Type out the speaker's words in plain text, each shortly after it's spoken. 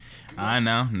I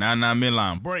know. Now,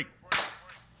 midline. Break.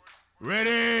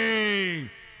 Ready.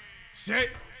 Set.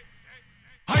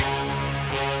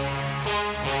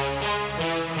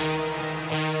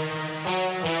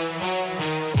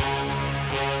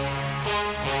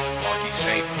 Marky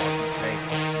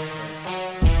Saint.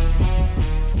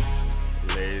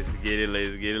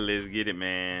 Let's get it,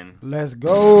 man. Let's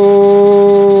go.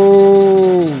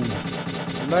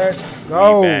 Let's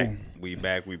go. We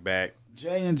back.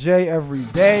 J&J every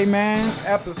day, man.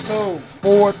 Episode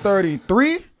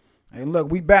 433. Hey,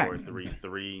 look, we back.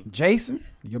 433. Jason,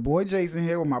 your boy Jason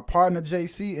here with my partner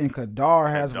JC, and Kadar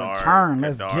has returned.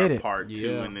 Let's get it. Part 2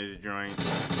 in this joint.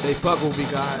 They fuck with me,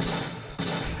 guys.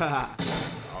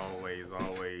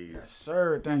 Yes,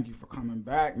 sir. Thank you for coming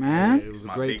back, man. It was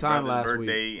My a great big time brother's last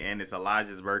birthday, week. and it's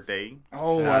Elijah's birthday.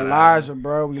 Oh, Shout Elijah,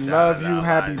 bro. We love you. out,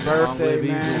 Happy Elijah. birthday, Long live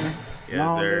man. Easy. Yes,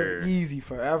 Long sir. live easy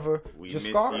forever. We Just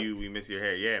miss Scar. you. We miss your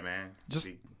hair. Yeah, man. Just-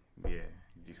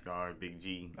 G-Scar, Big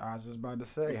G. I was just about to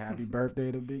say, happy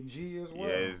birthday to Big G as well.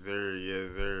 Yes,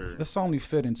 sir. It's only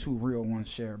fitting two real ones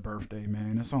share a birthday,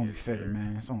 man. It's only fitting,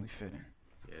 man. It's only fitting.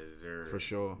 Yes, sir. For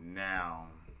sure. Now,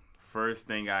 first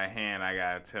thing I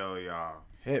gotta tell y'all,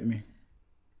 Hit me.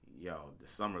 yo, the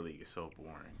Summer League is so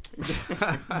boring.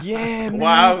 Yeah, man.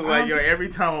 Why I was like, yo, every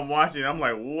time I'm watching, I'm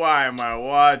like, why am I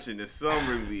watching the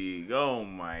Summer League? Oh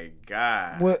my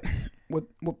God.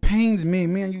 What pains me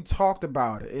and you talked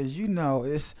about it, is,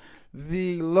 it's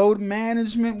the load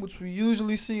management, which we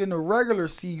usually see in the regular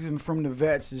season from the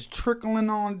vets, is trickling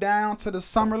on down to the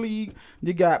Summer League.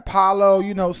 You got Paulo,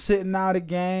 sitting out a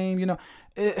game,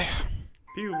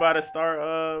 People about to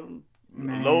start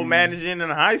Man. load managing in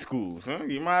high schools. Huh?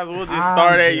 You might as well just I'm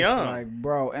start that just young. like,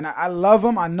 bro, and I love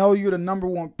him. I know you're the number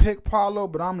one pick, Paulo,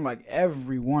 but I'm like,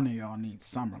 every one of y'all needs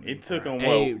Summer League. It took him,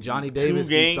 Hey, Johnny 2 Davis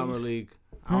games? in Summer League.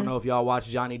 I don't know if y'all watch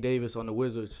Johnny Davis on the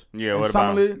Wizards. Yeah, In what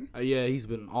Summer about him? League? Yeah, he's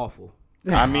been awful.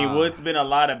 I mean, it's been a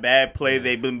lot of bad play.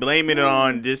 They've been blaming it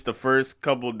on just the first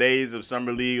couple days of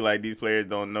Summer League. Like, these players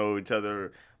don't know each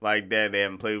other like that. They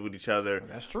haven't played with each other.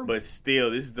 That's true. But still,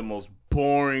 this is the most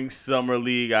boring Summer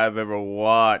League I've ever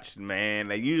watched, man.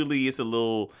 Like, usually it's a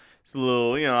little,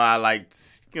 I like,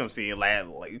 seeing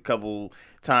like a couple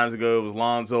times ago, it was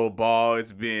Lonzo Ball.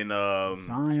 It's been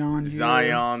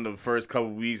Zion the first couple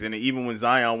weeks. And even when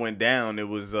Zion went down, it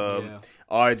was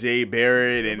R.J.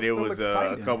 Barrett, and there was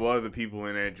a couple other people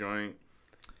in that joint.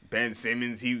 Ben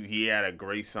Simmons, he had a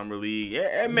great Summer League.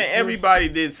 Yeah, man, everybody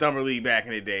did Summer League back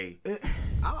in the day.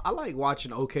 I like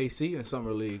watching OKC in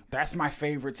Summer League. That's my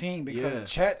favorite team because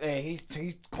Yeah. Chet,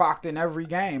 he's clocked in every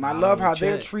game. I love how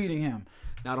they're Chet. treating him.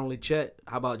 Not only Chet,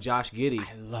 how about Josh Giddey?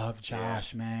 I love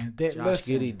Josh, man. Josh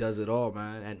Listen, Giddey does it all,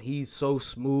 man, and he's so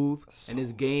smooth, and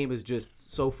his game is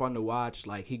just so fun to watch.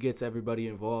 Like, he gets everybody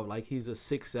involved. Like, he's a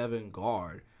 6'7"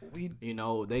 guard.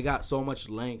 They got so much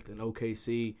length in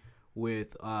OKC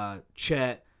with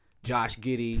Chet, Josh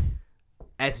Giddey,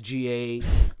 SGA,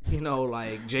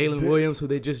 like Jalen Williams, who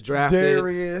they just drafted.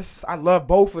 Darius. I love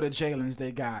both of the Jalens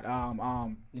they got.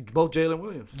 Both Jalen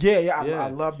Williams. I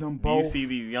love them Do both. you see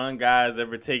these young guys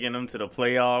ever taking them to the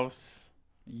playoffs?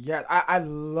 Yeah, I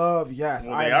love, yes.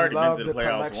 Well, they I already love been to the the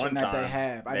playoffs collection one that time. they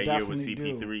have. I That year definitely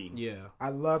with do. CP3. Yeah, I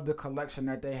love the collection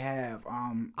that they have.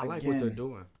 I like again, what they're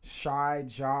doing. Shy,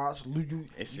 Josh,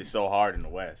 It's just so hard in the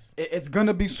West. it's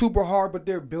gonna be super hard, but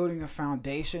they're building a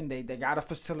foundation. They got a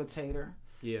facilitator.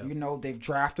 Yeah, They've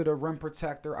drafted a rim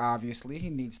protector. Obviously, he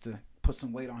needs to put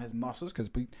some weight on his muscles because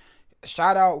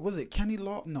shout out, was it Kenny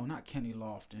Lofton? No, not Kenny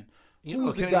Lofton. Who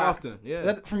was the Kenny guy? Lofton. Yeah,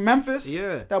 That, from Memphis.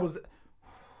 Yeah. That was.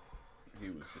 He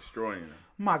was destroying them.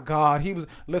 My God, he was.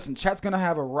 Listen, Chet's gonna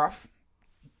have a rough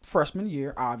freshman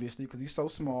year, obviously, because he's so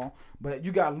small. But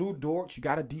you got Lou Dort, you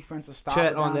got a defensive style.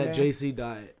 Chet on that JC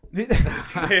diet.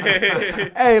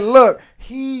 Hey, look,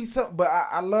 but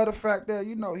I love the fact that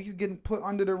he's getting put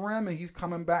under the rim and he's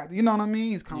coming back. You know what I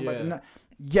mean? He's coming back.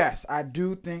 Yes, I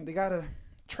do think they gotta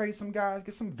trade some guys,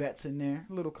 get some vets in there,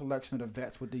 a little collection of the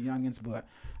vets with the youngins. But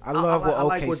I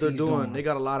like what they're OKC's doing. They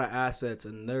got a lot of assets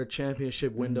in their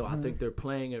championship window. I think they're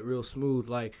playing it real smooth.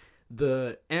 Like,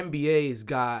 the NBA's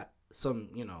got some,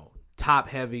 top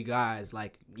heavy guys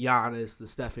like Giannis, the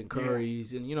Stephen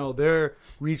Currys, and they're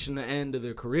reaching the end of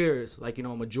their careers, like, a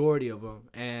majority of them.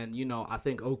 And I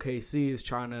think OKC is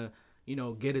trying to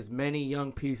get as many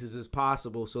young pieces as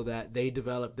possible so that they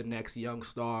develop the next young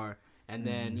star. And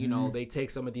then, they take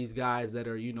some of these guys that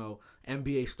are,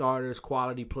 NBA starters,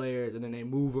 quality players, and then they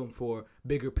move them for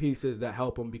bigger pieces that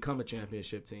help them become a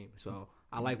championship team. So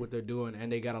I like what they're doing,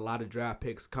 and they got a lot of draft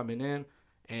picks coming in,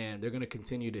 and they're going to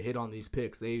continue to hit on these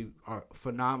picks. They are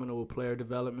phenomenal with player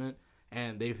development,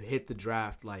 and they've hit the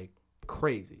draft like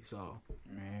crazy. So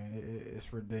Man,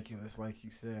 it's ridiculous, like you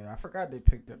said. I forgot they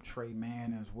picked up Trey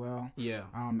Mann as well. yeah,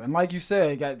 And like you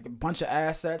said, got a bunch of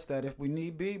assets that if we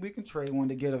need be, we can trade one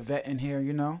to get a vet in here,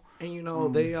 you know?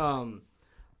 and they the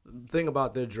thing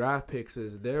about their draft picks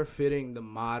is they're fitting the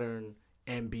modern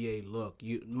NBA look.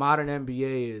 Modern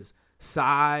NBA is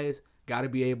size, got to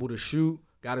be able to shoot,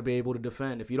 got to be able to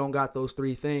defend. If you don't got those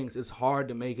three things, it's hard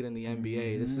to make it in the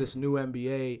NBA. This new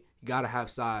NBA, you got to have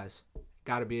size,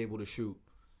 got to be able to shoot,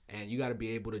 and you got to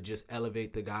be able to just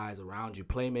elevate the guys around you.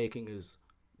 Playmaking is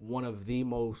one of the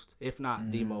most, if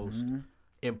not the most,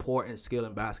 important skill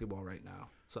in basketball right now.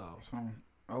 So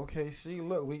OKC,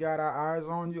 look, we got our eyes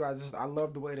on you. I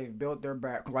love the way they've built their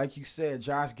back. Like you said,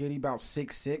 Josh Giddey about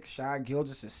 6'6", Shai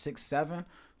Gilgeous is 6'7".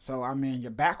 So, I mean,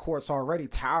 your backcourt's already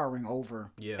towering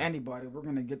over anybody. We're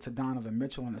going to get to Donovan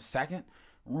Mitchell in a second.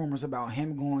 Rumors about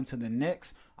him going to the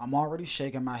Knicks. I'm already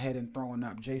shaking my head and throwing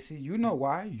up. JC, you know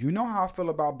why. You know how I feel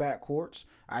about backcourts.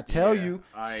 I tell you,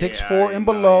 6'4" and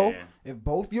below. If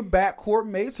both your backcourt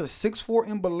mates are 6'4"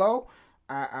 and below,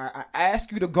 I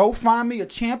ask you to go find me a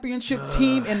championship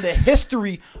team in the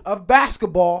history of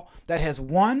basketball that has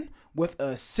won with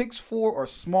a 6'4" or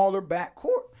smaller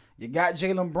backcourt. You got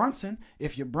Jalen Brunson.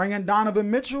 If you're bringing Donovan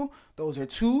Mitchell, those are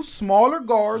two smaller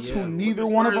guards who neither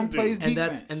one of them plays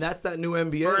defense. And that's that new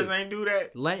NBA. Spurs ain't do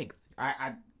that. Length.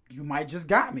 You might just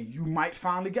got me. You might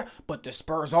finally get. But the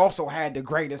Spurs also had the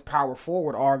greatest power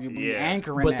forward, arguably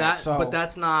anchoring that. But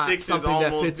that's not Sixers something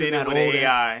that almost fits did in it that with old.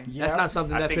 AI. That's not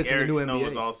something that fits in the new Snow NBA.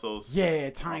 was also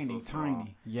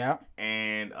tiny. Yeah.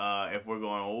 And if we're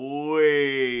going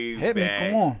way Hit back, me,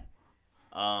 come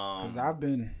on. Because I've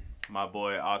been. My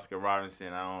boy Oscar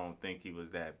Robinson, I don't think he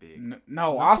was that big.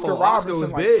 No, Oscar Robinson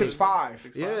was like big.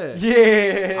 6'5".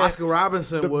 Yeah. Oscar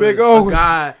Robinson The was big a O's.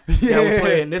 guy that would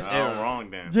play in this I'm era.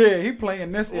 wrong then. Yeah, he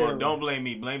playing this era. Well, don't blame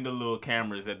me. Blame the little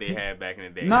cameras that they had back in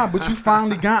the day. Nah, but you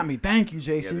finally got me. Thank you,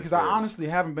 JC, Yeah, because I honestly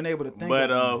haven't been able to think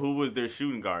But of who was their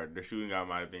shooting guard? Their shooting guard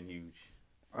might have been huge.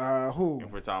 who?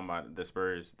 If we're talking about the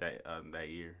Spurs that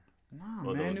year. Nah,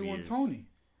 Well, those Manu and years. Tony.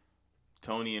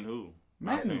 Tony and who?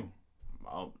 Manu.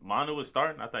 Manu was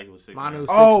starting. I thought he was 6. Manu was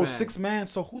Oh, 6 man. 6 man.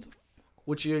 So who the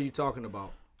Which year are you talking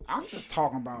about? I'm just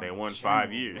talking about. They won general,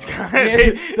 5 years. bro.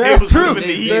 They That's was true. whipping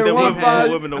the Heat. They They won was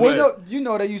 5. whipping the Well, West. you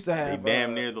know they used to They have.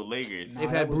 damn near the Lakers. Nah,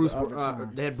 They've that had was Bruce. the other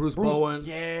time. They had Bruce Bowen.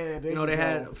 Yeah, They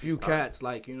had a few cats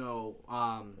like they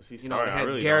started? I had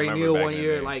really Gary don't Neal remember back one in the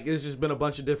year. day. Like it's just been a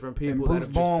bunch of different And people Bruce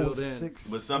that have Bowen just was filled in.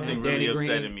 6. But something And really Danny Green.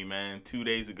 upsetted me, man. 2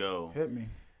 days ago. Hit me.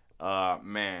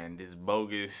 Man, this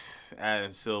bogus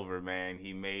Adam Silver, man,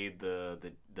 he made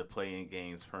the playing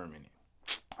games permanent.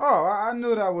 Oh, I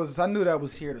knew that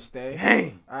was here to stay.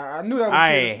 Dang. I knew that was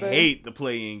here to I stay. hate the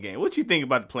playing game. What you think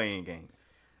about the playing games?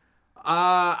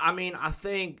 I mean, I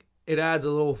think it adds a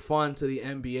little fun to the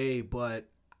NBA, but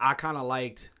I kind of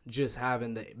liked just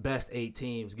having the best 8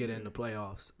 teams get in the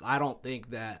playoffs. I don't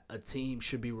think that a team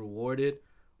should be rewarded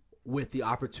with the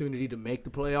opportunity to make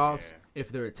the playoffs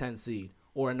if they're a 10 seed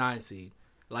or a 9 seed.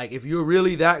 Like, if you're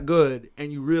really that good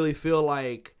and you really feel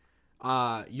like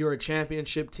you're a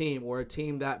championship team or a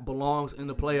team that belongs in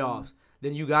the playoffs,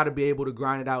 then you got to be able to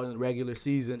grind it out in the regular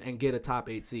season and get a top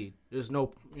 8 seed. There's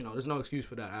no excuse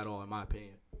for that at all, in my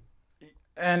opinion.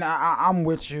 And I'm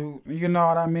with you. You know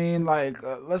what I mean? Like,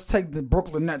 let's take the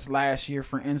Brooklyn Nets last year,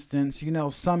 for instance. You know,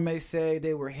 some may say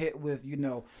they were hit with,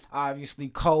 obviously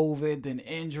COVID and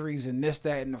injuries and this,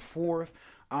 that, and the fourth.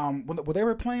 Were they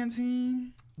a playing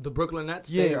team? The Brooklyn Nets,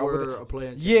 Yeah, they or were a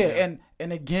playing team. Yeah,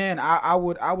 and again, I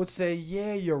would say,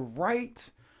 yeah, you're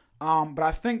right. But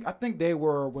I think they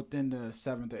were within the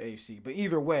 7th or 8th seed. But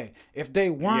either way, if they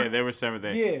weren't, Yeah, they were 7th.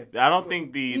 Yeah. I don't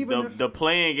think Even if- the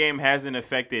playing game hasn't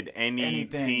affected any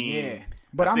anything, team. yeah.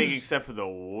 But I I'm think just, except for the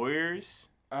Warriors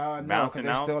no, bouncing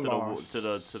because they out still lost.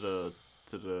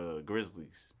 to the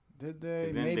Grizzlies. Did they?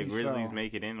 Didn't Maybe the Grizzlies so.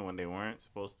 make it in when they weren't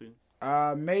supposed to?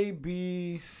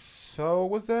 Maybe so.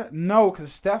 Was that? No,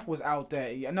 because Steph was out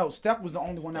that year. No, Steph was the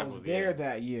only one that Steph was was, there yeah.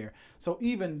 that year. So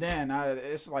even then,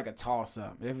 it's like a toss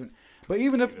up. But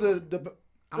even if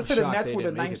let's say the shocked Nets they were the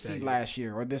didn't make 9th it that seed year. last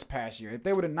year or this past year, if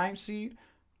they were the 9th seed,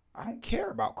 I don't care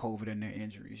about COVID and their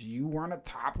injuries. You weren't a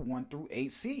top 1 through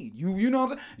 8 seed. You know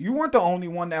what I'm saying? You weren't the only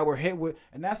one that were hit with,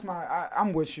 and that's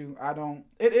I'm with you.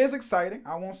 It is exciting.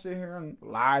 I won't sit here and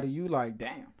lie to you like,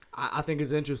 damn. I think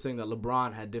it's interesting that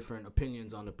LeBron had different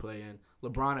opinions on the play-in.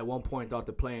 LeBron at one point thought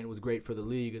the play-in was great for the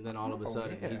league, and then all of a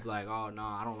sudden he's like, oh, no,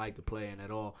 I don't like the play-in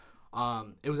at all.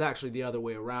 It was actually the other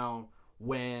way around.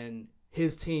 When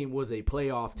his team was a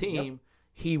playoff team,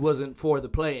 he wasn't for the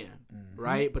play-in,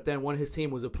 right? But then when his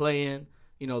team was a play-in,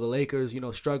 you know, the Lakers, you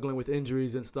know, struggling with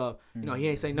injuries and stuff. You know, he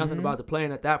ain't saying nothing about the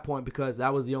play-in at that point because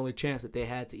that was the only chance that they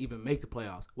had to even make the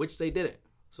playoffs, which they didn't.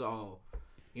 So,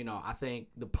 you know, I think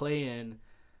the play-in,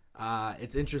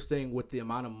 it's interesting with the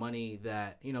amount of money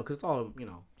that, you know, because it's all, you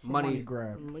know, money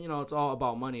grab. You know, it's all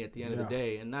about money at the end of the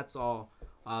day, and that's all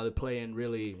the play-in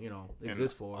really, you know,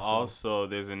 exists for. So. Also,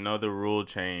 there's another rule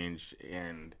change,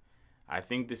 and I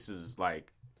think this is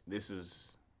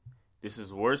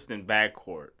worse than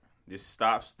backcourt. This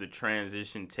stops the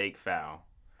transition take foul.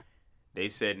 They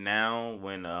said now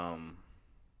when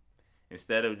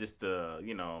instead of just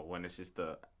when it's just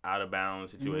the out of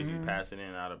bounds situation, you pass it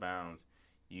in out of bounds,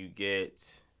 you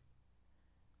get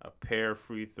a pair of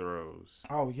free throws.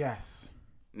 Oh yes.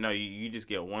 No, you just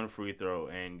get one free throw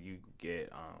and you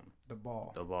get the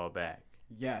ball back.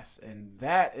 Yes, and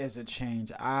that is a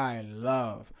change I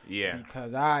love. Yeah,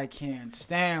 because I can't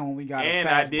stand when we got a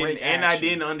fast break action. And I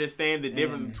didn't understand the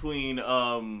difference between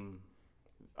what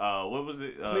was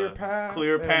it?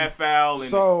 Clear path foul. And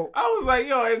so I was like,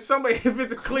 yo, if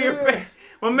it's a clear path,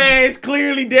 my man is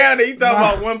clearly down there. You talking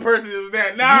about one person that was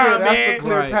down? Nah, man,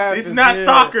 clear path it's not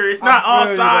soccer. It's not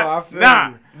offside.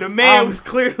 Nah. The man was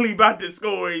clearly about to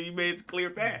score, and you made it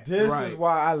clear path. This is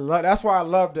why I love. That's why I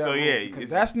love that. So yeah, because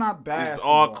that's not bad. It's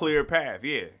all clear path.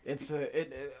 Yeah,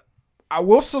 I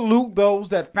will salute those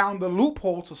that found the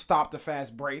loophole to stop the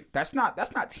fast break. That's not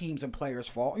teams and players'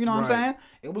 fault. You know what I'm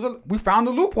saying? We found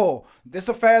the loophole. This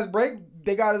a fast break.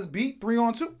 They got us beat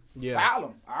 3-on-2. Yeah. Foul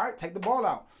them. All right, take the ball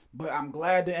out. But I'm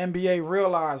glad the NBA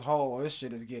realized, this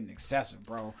shit is getting excessive,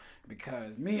 bro.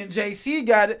 Because me and JC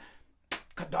got it.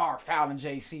 Kadar fouling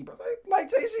JC, but like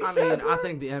JC said, I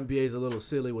think the NBA is a little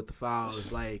silly with the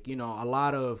fouls. Like, you know, a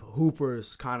lot of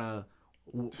hoopers kind of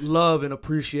love and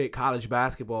appreciate college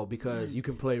basketball because you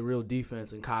can play real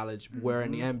defense in college, where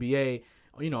in the NBA,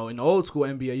 you know, in the old school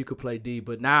NBA, you could play D,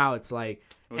 but now it's like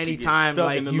anytime stuck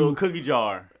like in the little cookie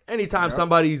jar. Anytime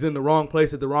somebody's in the wrong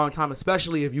place at the wrong time,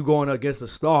 especially if you're going against a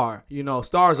star, you know,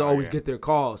 stars always get their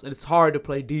calls, and it's hard to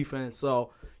play defense.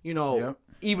 So, you know,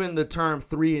 even the term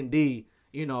 3 and D,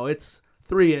 you know, it's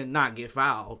 3 and not get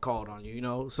fouled called on you, you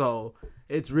know? So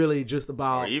it's really just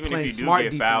about even playing if you smart do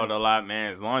get defense. fouled a lot,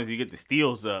 man, as long as you get the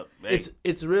steals up. Hey.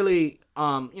 It's really,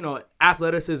 you know,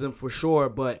 athleticism for sure,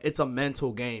 but it's a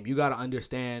mental game. You got to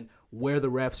understand where the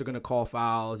refs are going to call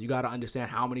fouls. You got to understand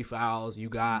how many fouls you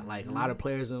got. Like, a lot of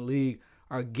players in the league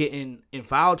are getting in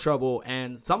foul trouble,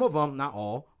 and some of them, not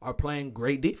all, are playing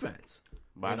great defense.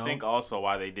 But I think also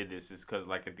why they did this is because,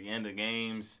 like, at the end of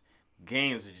games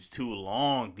are just too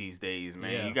long these days,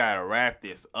 man. Yeah. You gotta wrap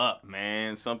this up,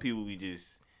 man. Some people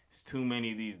it's too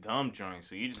many of these dumb joints,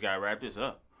 so you just gotta wrap this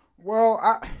up. Well,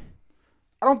 I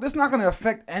don't. It's not gonna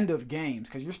affect end of games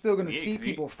because you're still gonna see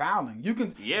people fouling. You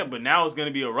can. Yeah, but now it's gonna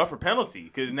be a rougher penalty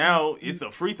because now it's a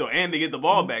free throw and they get the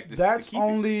ball back. That's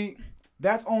only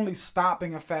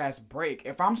stopping a fast break.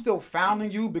 If I'm still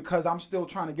fouling you because I'm still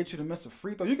trying to get you to miss a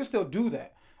free throw, you can still do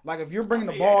that. Like, if you're bringing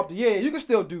the ball up, you can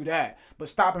still do that. But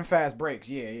stopping fast breaks,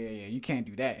 you can't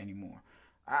do that anymore.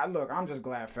 I'm just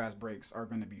glad fast breaks are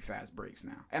going to be fast breaks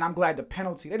now. And I'm glad the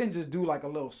penalty, they didn't just do like a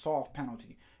little soft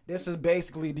penalty. This is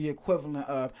basically the equivalent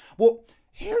of,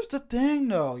 here's the thing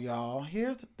though, y'all.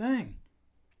 Here's the thing.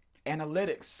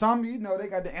 Analytics. They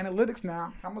got the analytics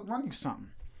now. I'm going to run you something.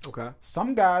 Okay.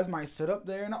 Some guys might sit up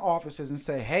there in the offices and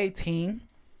say, hey, team,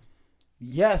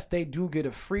 yes, they do get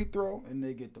a free throw and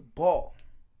they get the ball.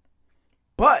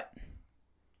 But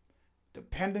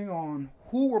depending on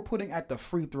who we're putting at the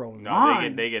free throw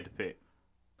line, they get to pick.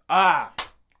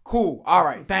 Cool. All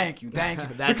right. Thank you.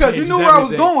 Because you changes knew where I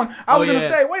was everything. going. I was going to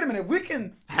say, wait a minute. If we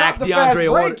can stop the fast break,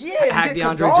 and get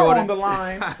Kadar on the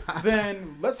line,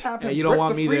 then let's have him you don't break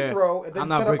want the me free there. throw and then I'm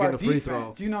not set up breaking our the free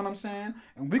defense. throw. You know what I'm saying?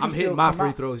 And we can I'm still hitting my come free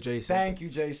out. throws, JC. Thank you,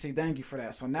 JC. Thank you for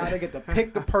that. So now they get to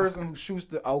pick the person who shoots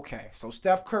the. Okay. So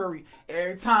Steph Curry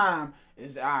every time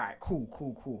is all right. Cool.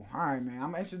 All right, man. I'm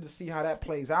interested to see how that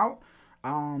plays out.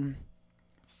 But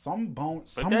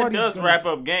that does wrap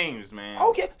up games, man.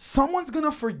 Okay, someone's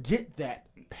gonna forget that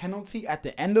penalty at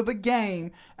the end of a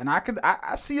game, and I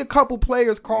see a couple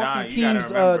players costing teams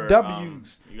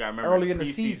W's early in the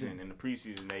season. In the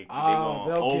preseason, they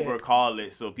gonna overcall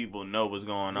it so people know what's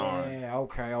going on. Yeah,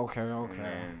 okay.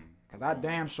 Because I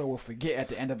damn sure will forget at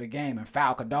the end of a game and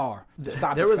foul Kadar to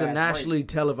stop. There was a nationally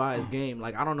televised game.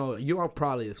 Like, I don't know, you all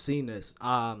probably have seen this.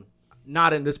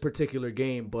 Not in this particular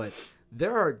game, but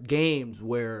there are games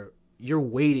where you're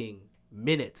waiting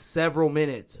several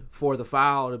minutes for the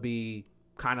foul to be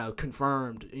kind of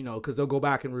confirmed, you know, because they'll go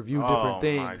back and review different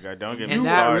things. Oh, my God. Don't get me and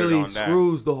started that really on that.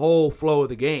 screws the whole flow of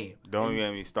the game. Don't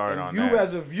get me started on you that.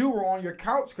 As a viewer on your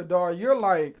couch, Kadar, you're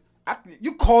like,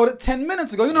 You called it 10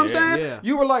 minutes ago. You know what I'm saying? Yeah.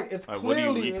 You were like, it's Like, what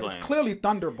are you clearly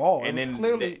Thunderball. And then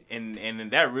clearly, and then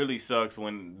that really sucks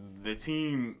when the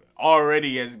team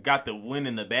already has got the win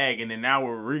in the bag, and then now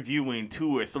we're reviewing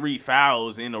 2 or 3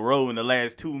 fouls in a row in the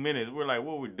last 2 minutes. We're like,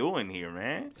 what we're doing here,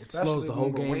 man? It slows the whole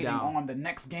when we're game waiting down. on the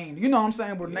next game. You know what I'm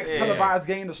saying? With the next televised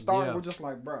game to start, we're just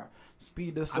like, bruh,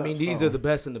 speed this up. I mean, these are the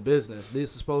best in the business.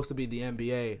 This is supposed to be the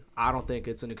NBA. I don't think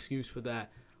it's an excuse for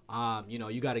that.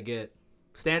 You got to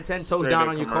stand 10 toes Straight down up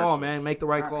on your call, commercials. man. Make the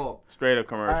right call. Straight up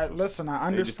commercials. Listen,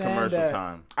 I They just understand commercial that.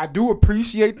 time. I do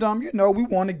appreciate them. You know, we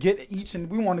want to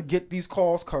get these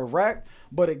calls correct.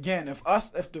 But again, if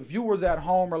the viewers at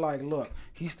home are like, look,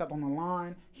 he stepped on the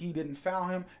line, he didn't foul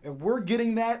him. If we're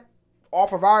getting that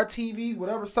off of our TVs,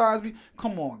 whatever size we,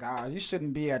 come on, guys, you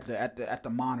shouldn't be at the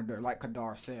monitor like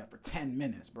Kadar said for 10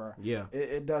 minutes, bro. Yeah.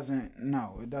 It doesn't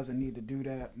need to do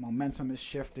that. Momentum is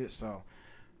shifted, so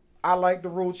I like the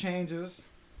rule changes.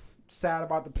 Sad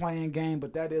about the playing game,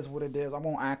 but that is what it is. I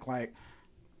won't act like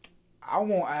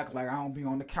I don't be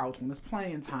on the couch when it's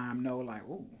playing time. No, like,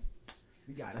 ooh,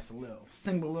 we got us a little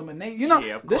single eliminate. You know,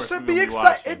 Yeah, of this course should we be gonna be exciting.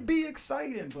 watching. It'd be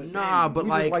exciting, but Nah, damn, but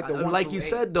we just like the 1 like through you 8.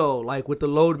 said though, like with the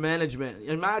load management,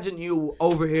 imagine you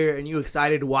over here and you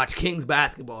excited to watch Kings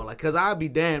basketball, like, cause I'd be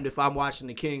damned if I'm watching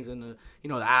the Kings in the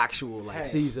the actual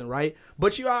season, right?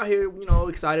 But you out here,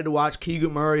 excited to watch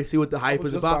Keegan Murray, see what the hype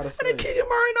is just about, about and to then say. Keegan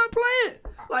Murray not playing.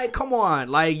 Like, come on,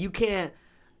 like you can't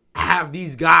have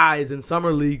these guys in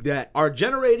summer league that are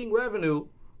generating revenue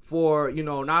for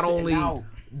not Sitting only out.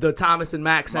 the Thomas and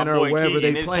Mack My Center boy or wherever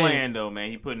Keegan they is playing. playing though, man.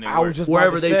 He putting in I work. was just Wherever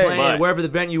about to they say, playing, But- wherever the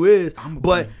venue is, I'm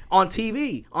but going- on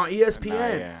TV, on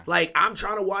ESPN, yeah. like I'm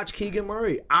trying to watch Keegan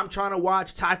Murray, I'm trying to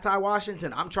watch Ty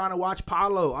Washington, I'm trying to watch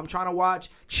Paolo, I'm trying to watch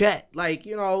Chet, like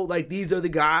these are the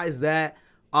guys that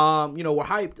were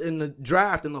hyped in the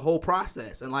draft and the whole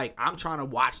process, and like I'm trying to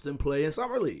watch them play in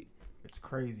summer league. It's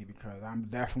crazy because I'm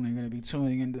definitely gonna be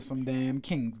tuning into some damn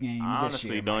Kings games. I this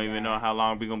honestly year, don't my even guy. know how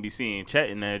long we're gonna be seeing Chet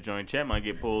in that joint. Chet might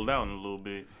get pulled out in a little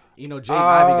bit. Jay Ivey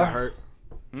got hurt.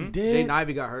 He Jay did.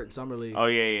 Ivey got hurt in summer league. Oh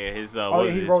yeah. His He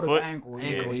his wrote foot. his ankle.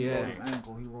 Ankle, He yeah. wrote his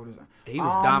ankle. He wrote his. He was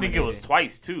I think it dominating. was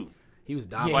twice too. He was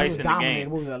Yeah, dominating. Twice he was in the dominating. game.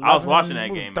 What was it, I was 11, watching that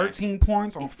what was it, game, 13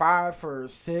 points on 5 for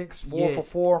 6, 4 Yeah. for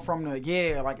 4 from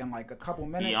the like in like a couple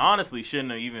minutes. He honestly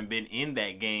shouldn't have even been in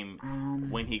that game Um,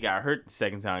 when he got hurt the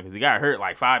second time, because he got hurt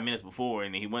like 5 minutes before,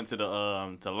 and then he went to the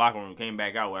locker room, came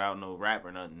back out without no rap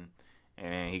or nothing,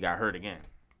 and then he got hurt again.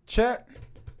 Chet.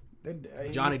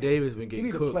 Johnny Davis been He getting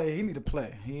need to cooked. play. He need to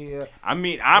play. I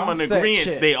mean, I'm Don't in set agreement.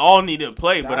 Chet. They all need to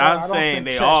play, but I I'm don't saying think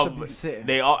they Chet all should be sitting.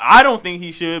 they all. I don't think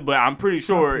he should, but I'm pretty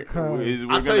sure because- is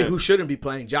we're I'll tell gonna. you who shouldn't be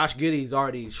playing. Josh Giddey's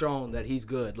already shown that he's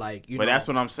good. Like, But that's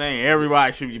what I'm saying.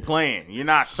 Everybody should be playing. You're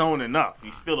not showing enough.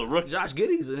 He's still a rookie. Josh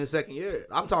Giddey's in his second year.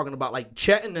 I'm talking about like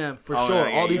Chet and them for Oh, sure.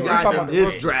 yeah, All these you're guys right. in Talking this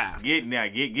about the draft. Get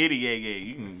Giddy, yeah.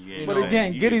 You can. Yeah, But you know,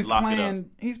 again, you can Giddy's lock it up. playing.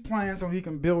 He's playing so he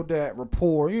can build that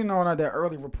rapport. Not that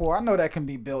early rapport. I know that can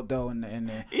be built though. In the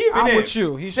Even I'm if with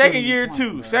you. He second shouldn't be year playing,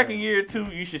 two, bro. second year two,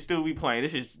 you should still be playing.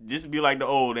 This should just be like the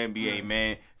old NBA,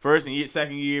 man. First and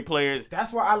second year players.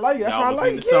 That's why I like it. That's Y'all why I was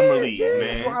like in it. the summer Yeah, league, yeah. man.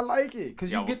 That's why I like it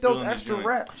because Y'all you was get still those in the extra joint.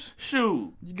 reps.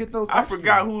 Shoot, You get those. I extra.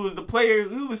 forgot who was the player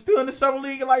who was still in the summer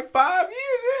league like 5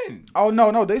 years in. Oh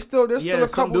no, they're still Yeah, a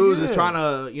some couple dudes years. is trying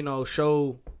to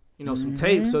show some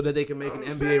tape so that they can make an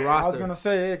NBA roster. I was gonna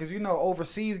say because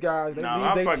overseas guys they No, lead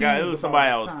I their forgot it teams was about somebody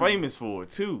I this was time. famous for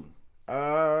too.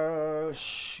 I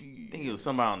think it was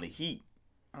somebody on the Heat.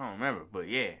 I don't remember, but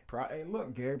yeah. Hey,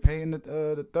 look, Gary Payton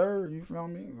the third. You feel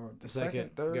me? Or the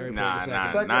second, third. Gary Nah, Payton nah,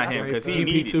 second. not him because he GP2.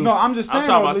 needed. No, I'm just saying. I'm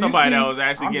talking though, about you somebody see- that was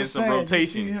actually I'm getting just some saying, you rotation.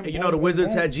 see him Hey, boom, the boom, Wizards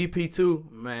boom. had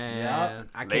GP2. Man, Yeah.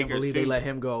 I can't Lakers believe they too. let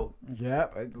him go.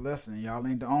 Yep. Listen, y'all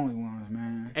ain't the only ones,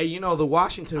 man. Hey, the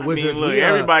Washington I Wizards. mean, look,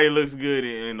 everybody looks good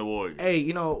in the Warriors.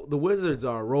 Hey, the Wizards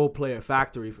are a role player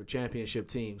factory for championship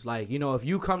teams. Like, if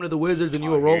you come to the Wizards and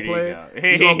you a role here you player, go.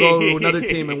 you're going to go to another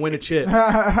team and win a chip.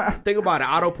 Think about it.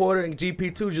 Otto Porter and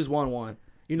GP2 just won one.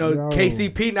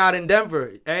 KCP not in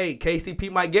Denver. Hey, KCP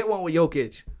might get one with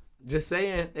Jokic. Just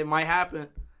saying, it might happen.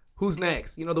 Who's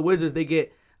next? The Wizards, they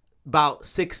get about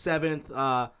 6th,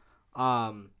 7th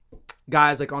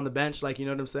guys like on the bench, like, you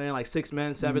know what I'm saying? Like 6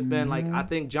 men, 7th men. Like, I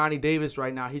think Johnny Davis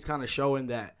right now, he's kind of showing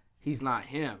that he's not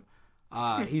him.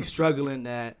 He's struggling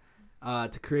to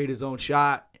create his own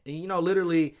shot. And,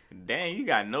 literally, Dang, you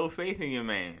got no faith in your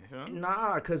man. Huh?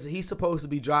 nah, because he's supposed to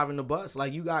be driving the bus.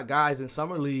 Like, you got guys in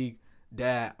Summer League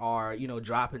that are,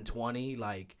 dropping 20.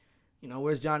 Like,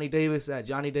 where's Johnny Davis at?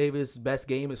 Johnny Davis' best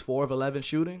game is 4 of 11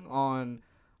 shooting on,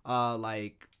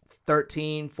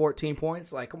 13, 14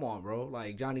 points. Like, come on, bro.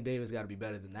 Like, Johnny Davis got to be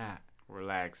better than that.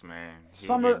 Relax, man.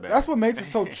 Summer. That's what makes it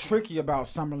so tricky about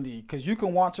summer league, because you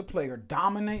can watch a player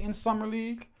dominate in summer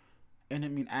league, and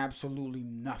it mean absolutely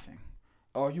nothing,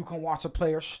 or you can watch a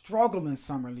player struggle in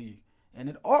summer league, and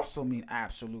it also mean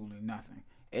absolutely nothing.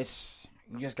 It's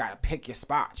you just gotta pick your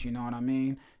spots. You know what I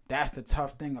mean? That's the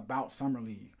tough thing about summer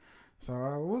league. So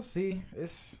we'll see.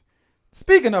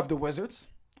 Speaking of the Wizards,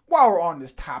 while we're on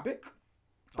this topic,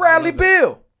 Bradley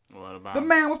Beal, What about the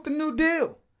man with the new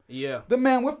deal. Yeah. The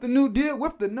man with the new deal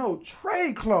with the no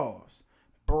trade clause.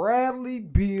 Bradley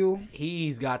Beal.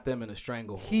 He's got them in a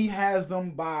stranglehold. He has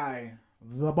them by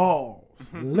the balls.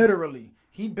 Literally.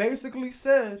 He basically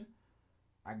said,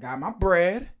 I got my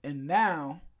bread, and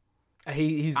now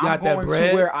He's I'm got going that bread.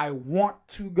 to where I want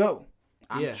to go.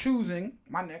 I'm Yeah. choosing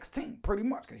my next team, pretty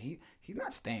much, because he's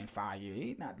not staying 5 years.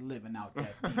 He's not living out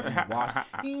that deep in Washington.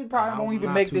 He probably won't even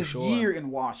not make too this sure. year in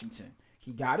Washington.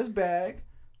 He got his bag.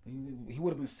 He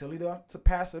would have been silly to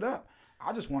pass it up.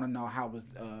 I just want to know how his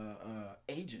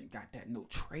agent got that no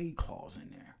trade clause in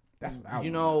there. That's what I want.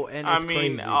 You know, and I it's mean,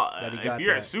 crazy that he if got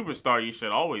you're that. a superstar, you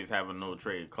should always have a no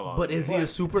trade clause. But is he a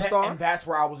superstar? And that's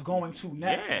where I was going to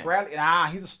next. Yeah. Bradley,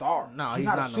 he's a star. No, he's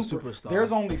not no superstar.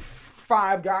 There's only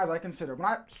 5 guys I consider. When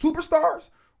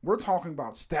superstars, we're talking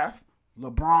about Steph,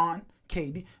 LeBron,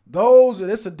 KD.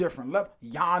 It's a different level.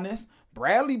 Giannis,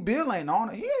 Bradley Beal ain't on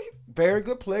it. He's a very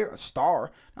good player, a star.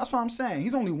 That's what I'm saying.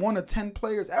 He's only one of 10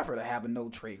 players ever to have a no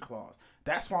trade clause.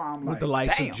 That's why I'm like, with the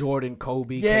likes damn. of Jordan,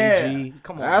 Kobe, Yeah, KG.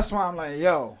 Come on. That's why I'm like,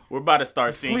 yo. We're about to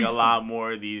start seeing Fleeced a him. lot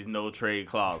more of these no trade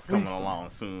clauses coming Fleeced him. along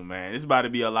soon, man. It's about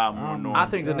to be a lot more normal. I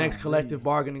think the next God, collective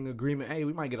bargaining agreement, hey,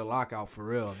 we might get a lockout for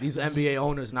real. These NBA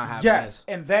owners not having Yes, this.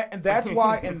 and that's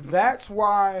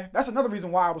why that's another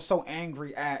reason why I was so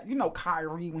angry at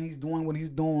Kyrie when he's doing what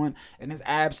he's doing and his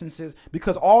absences,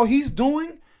 because all he's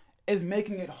doing is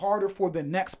making it harder for the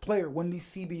next player when the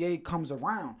CBA comes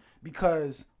around,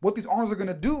 because what these owners are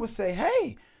gonna do is say,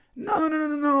 hey,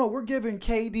 no, we're giving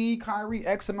KD, Kyrie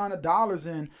X amount of dollars,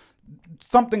 and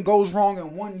something goes wrong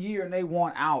in 1 year and they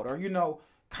want out, or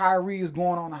Kyrie is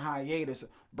going on a hiatus.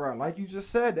 Bro, like you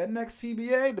just said, that next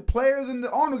CBA, the players and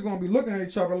the owners going to be looking at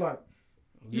each other like,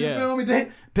 you feel me?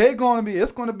 They're going to be,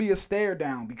 it's going to be a stare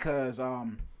down, because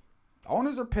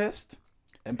owners are pissed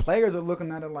and players are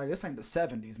looking at it like, this ain't the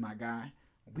 70s, my guy.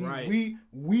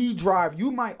 We drive. You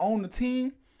might own the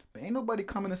team, but ain't nobody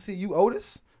coming to see you,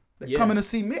 Otis. They're coming to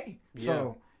see me. Yeah.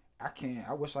 So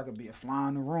I wish I could be a fly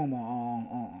in the room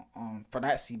on for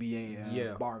that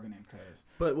CBA bargaining.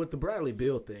 But with the Bradley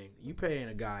Beal thing, you paying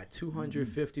a guy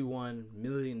 $251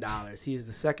 million. He is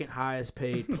the second highest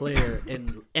paid player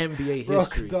in NBA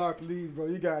history. Bro, please, bro.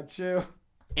 You got to chill.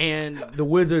 And the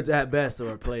Wizards, at best,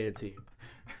 are a player team.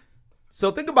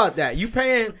 So think about that. You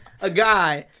paying a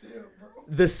guy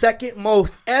the second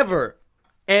most ever,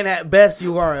 and at best,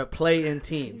 you are a play-in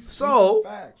team. So,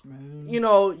 facts, man.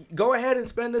 Go ahead and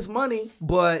spend this money,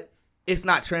 but it's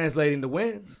not translating to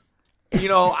wins.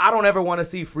 I don't ever want to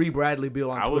see free Bradley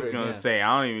Beal on Twitter. I was going to say,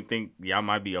 I don't even think y'all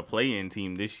might be a play-in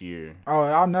team this year. Oh,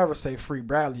 I'll never say free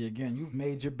Bradley again. You've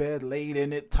made your bed, laid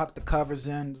in it, tucked the covers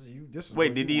in.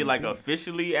 Wait, did he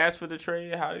officially ask for the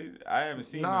trade? I haven't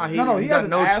seen that. No, he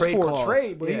hasn't asked for clause. a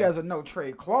trade, but he has a no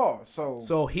trade clause.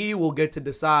 So he will get to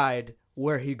decide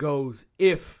where he goes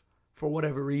if, for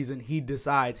whatever reason, he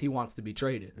decides he wants to be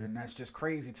traded. And that's just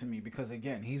crazy to me, because,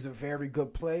 again, he's a very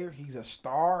good player. He's a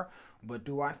star. But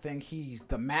do I think he's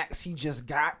the max he just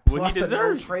got plus a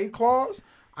no trade clause?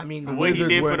 I mean, the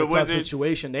Wizards were in a tough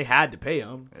situation. They had to pay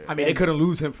him. I mean, they couldn't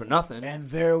lose him for nothing.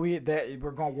 And we're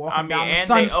going to walk him down the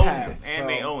Suns path. And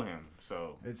they owe him.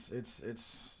 So it's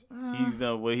he's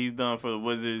done what he's done for the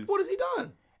Wizards. What has he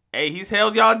done? Hey, he's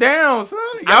held y'all down, son.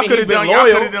 Y'all could have been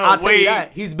loyal. I'll tell you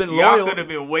that. He's been loyal. Y'all could have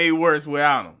been way worse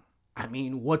without him. I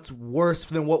mean, what's worse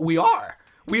than what we are?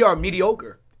 We are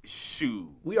mediocre. Shoot.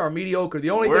 We are mediocre. The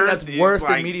only thing that's worse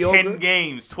than mediocre. 10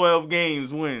 games, 12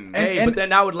 games wins. But then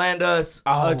that would land us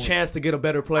a chance to get a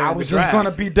better player. I was just going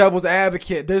to be devil's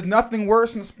advocate. There's nothing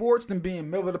worse in sports than being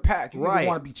middle of the pack. You either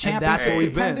want to be championship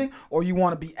contending or you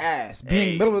want to be ass.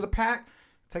 Being middle of the pack,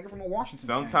 take it from a Washington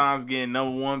Sometimes getting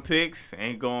number 1 picks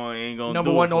ain't going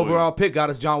number 1 overall pick got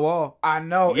us John Wall. I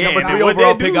know. Yeah, number 3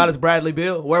 overall pick got us Bradley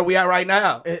Beal. Where are we at right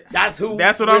now? That's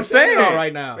what I'm saying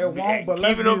right now. It won't, but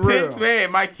let's be them real. Picks, man,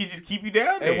 it might just keep you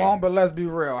down there. It won't, but let's be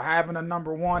real. Having a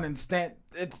number 1 and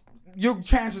your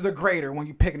chances are greater when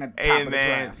you're picking at the top of the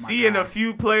draft. Seeing a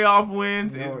few playoff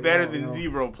wins is better than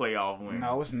zero playoff wins.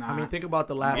 No, it's not. I mean, think about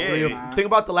the last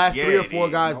three or four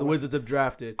guys the Wizards have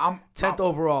drafted. 10th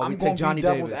overall. I'm going to be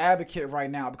devil's advocate right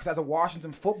now because as a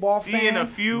Washington football fan, seeing a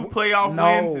few playoff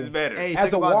wins is better. Hey,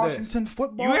 as a Washington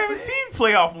football fan, you haven't seen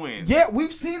playoff wins. Yeah,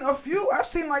 we've seen a few. I've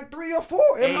seen like 3 or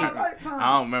 4 in my lifetime.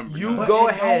 I don't remember. You go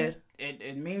ahead.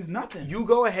 It means nothing. You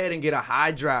go ahead and get a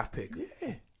high draft pick.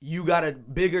 Yeah. You got a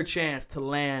bigger chance to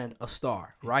land a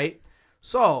star, right?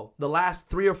 So the last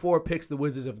 3 or 4 picks the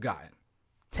Wizards have gotten.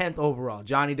 10th overall,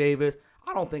 Johnny Davis.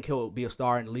 I don't think he'll be a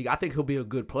star in the league. I think he'll be a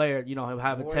good player. You know, he'll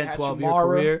have a 10, 12-year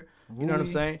career. You know what I'm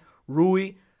saying?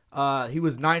 Rui, he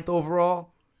was 9th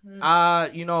overall. We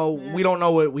don't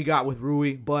know what we got with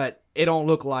Rui, but it don't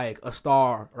look like a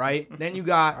star, right? Then you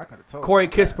got Corey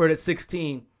Kispert at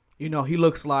 16. You know, he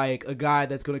looks like a guy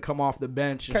that's going to come off the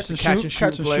bench and catch and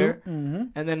shoot player. Mm-hmm.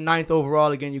 And then 9th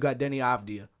overall, again, you got Denny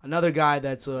Avdia, another guy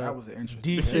that's a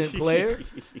decent player.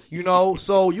 You know,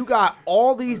 so you got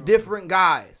all these different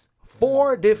guys,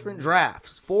 4 different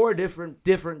drafts, 4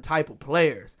 different type of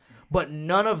players, but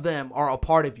none of them are a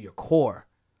part of your core.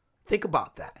 Think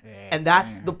about that. Yeah, and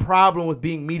that's the problem with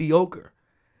being mediocre.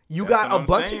 You got a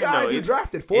bunch of guys you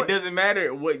drafted for. It doesn't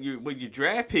matter what your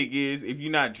draft pick is if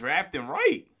you're not drafting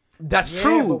right. That's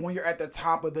true. But when you're at the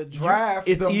top of the draft,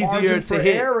 it's the easier to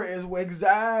hit. Error is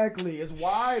it's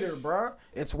wider, bro.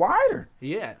 It's wider.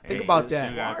 Yeah, think about that.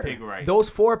 You gotta pick right. Those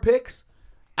 4 picks,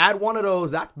 add one of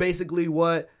those. That's basically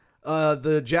what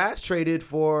the Jazz traded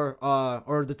for,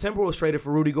 or the Timberwolves traded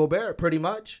for Rudy Gobert. Pretty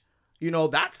much, you know,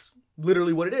 that's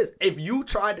literally what it is. If you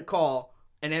tried to call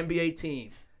an NBA team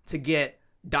to get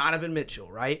Donovan Mitchell,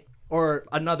 right, or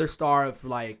another star of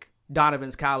like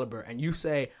Donovan's caliber, and you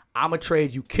say, I'm going to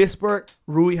trade you Kispert,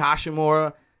 Rui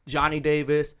Hachimura, Johnny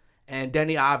Davis, and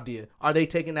Denny Avdia. Are they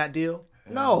taking that deal?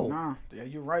 No. Nah. Yeah,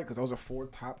 you're right, because those are 4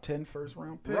 top 10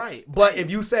 first-round picks. Right. But if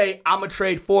you say, I'm going to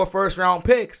trade 4 first-round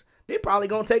picks, they're probably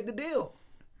going to take the deal.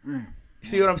 You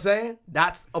see what I'm saying?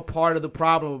 That's a part of the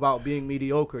problem about being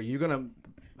mediocre. You're going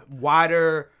to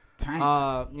wider,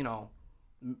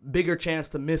 bigger chance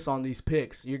to miss on these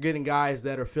picks. You're getting guys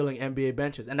that are filling NBA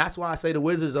benches. And that's why I say the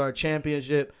Wizards are a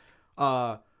championship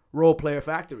role player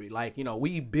factory. Like, you know,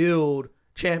 we build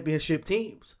championship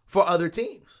teams for other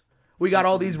teams. We got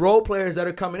all these role players that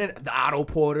are coming in. The Otto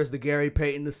Porters, the Gary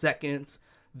Payton II,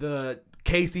 the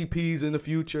KCPs in the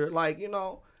future. Like, you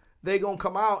know, they going to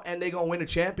come out and they going to win a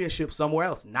championship somewhere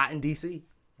else, not in D.C.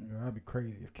 Yeah, that'd be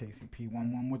crazy if KCP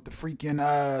won one with the freaking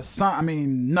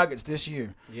Nuggets this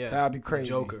year. Yeah, that'd be crazy.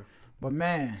 Joker. But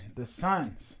man, the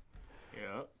Suns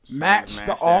matched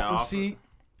the offer sheet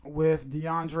with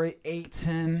DeAndre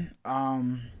Ayton.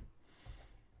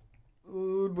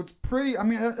 Which pretty. I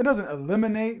mean, it doesn't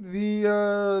eliminate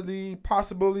the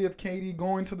possibility of KD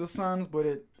going to the Suns, but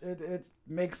it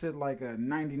makes it like a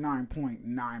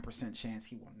 99.9% chance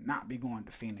he will not be going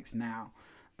to Phoenix now.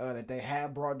 That they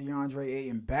have brought DeAndre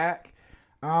Ayton back.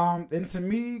 And to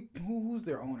me, who's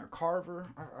their owner? Carver?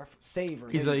 Saver.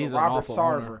 He's an Robert awful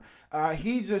Sarver. owner.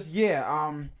 He just,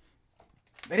 they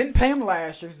didn't pay him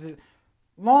last year.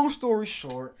 Long story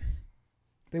short,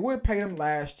 they would have paid him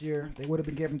last year. They would have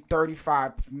been giving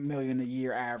 $35 million a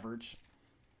year average.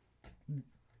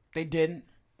 They didn't.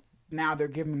 Now they're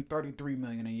giving him $33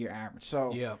 million a year average.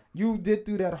 So you did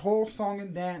through that whole song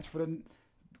and dance for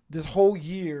this whole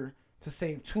year to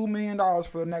save $2 million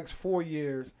for the next 4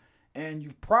 years, and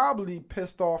you've probably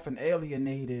pissed off and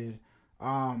alienated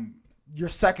your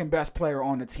second best player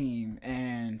on the team,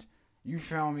 and you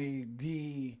feel me,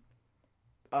 the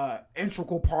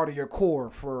integral part of your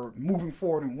core for moving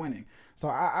forward and winning. So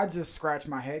I just scratch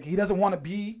my head. He doesn't want to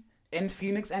be in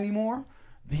Phoenix anymore.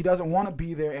 He doesn't want to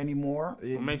be there anymore.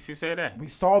 What makes you say that? We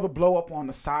saw the blow up on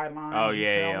the sidelines. Oh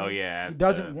yeah. He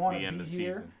doesn't want to be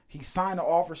here. He signed the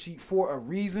offer sheet for a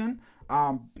reason.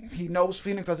 He knows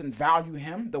Phoenix doesn't value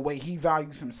him the way he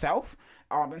values himself.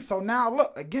 And so now,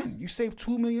 look, again, you saved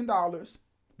 $2 million,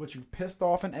 but you've pissed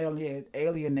off and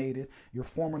alienated your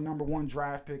former number 1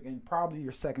 draft pick and probably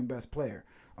your second best player,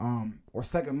 or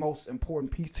second most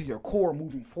important piece to your core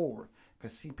moving forward,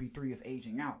 because CP3 is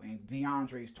aging out and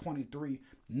DeAndre is 23,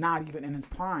 not even in his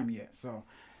prime yet. So,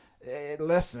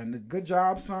 listen, good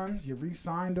job, Suns. You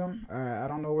re-signed him. I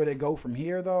don't know where they go from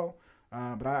here, though.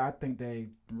 But I think they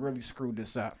really screwed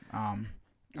this up.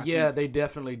 They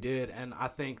definitely did. And I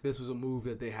think this was a move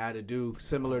that they had to do,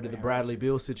 similar to the Bradley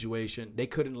Beal situation. They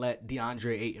couldn't let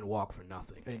DeAndre Ayton walk for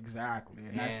nothing. Exactly.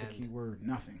 And that's the key word,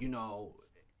 nothing. You know,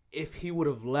 if he would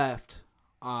have left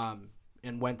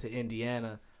and went to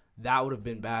Indiana, that would have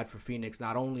been bad for Phoenix,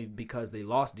 not only because they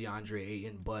lost DeAndre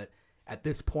Ayton, but at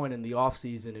this point in the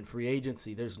offseason and free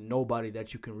agency, there's nobody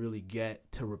that you can really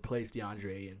get to replace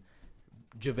DeAndre Ayton.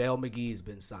 JaVale McGee's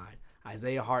been signed.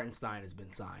 Isaiah Hartenstein has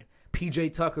been signed.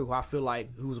 PJ Tucker,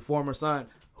 who's a former Sun,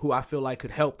 who I feel like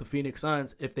could help the Phoenix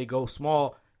Suns if they go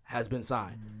small, has been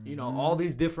signed. You know, all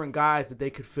these different guys that they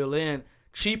could fill in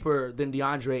cheaper than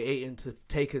DeAndre Ayton to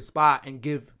take his spot and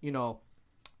give,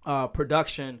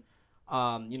 production,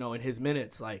 in his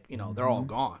minutes. Like, they're all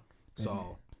gone.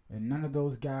 So and none of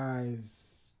those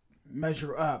guys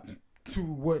measure up to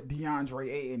what DeAndre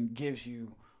Ayton gives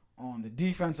you on the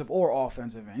defensive or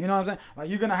offensive end. You know what I'm saying? Like,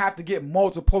 you're going to have to get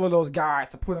multiple of those guys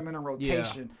to put them in a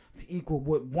rotation to equal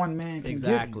what one man can give you.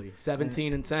 Exactly.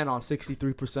 17 and 10 on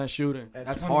 63% shooting.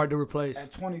 That's hard to replace.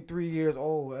 At 23 years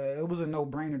old, it was a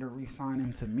no-brainer to re-sign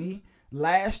him to me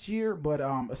last year, but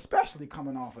especially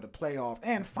coming off of the playoff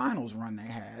and finals run they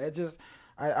had. It just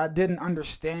I didn't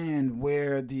understand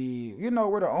where the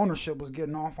ownership was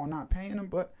getting off on not paying him,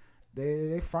 but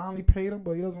They finally paid him,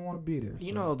 but he doesn't want to be there.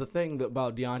 So. The thing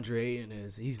about DeAndre Ayton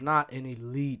is he's not an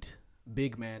elite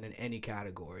big man in any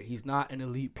category. He's not an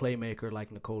elite playmaker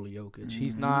like Nikola Jokic. Mm-hmm.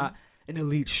 He's not an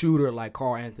elite shooter like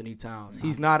Karl Anthony Towns.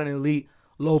 He's not an elite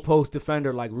low post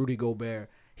defender like Rudy Gobert.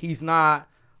 He's not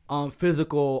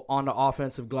physical on the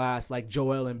offensive glass like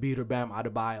Joel Embiid or Bam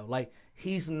Adebayo. Like,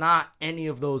 he's not any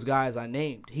of those guys I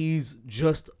named. He's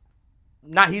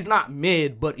not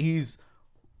mid, but he's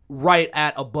right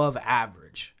at above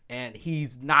average, and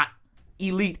he's not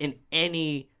elite in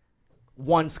any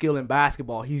one skill in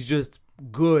basketball. He's just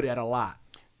good at a lot.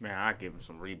 Man, I give him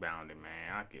some rebounding,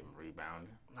 man. I give him rebounding.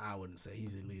 I wouldn't say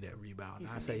he's elite at rebounding.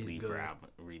 I say he's good.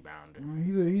 Rebounding.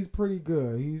 He's pretty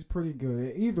good. He's pretty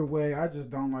good. Either way, I just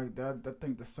don't like that. I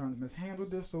think the Suns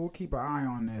mishandled this, so we'll keep an eye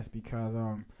on this because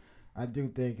I do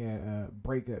think a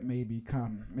breakup may be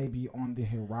on the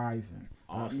horizon.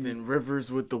 Austin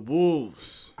Rivers with the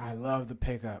Wolves. I love the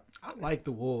pickup. I like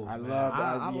the Wolves.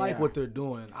 I like what they're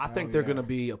doing. I think they're going to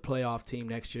be a playoff team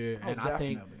next year. And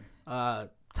definitely. I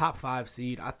think top 5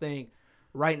 seed. I think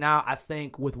right now,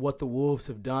 with what the Wolves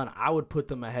have done, I would put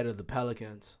them ahead of the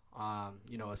Pelicans,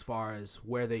 as far as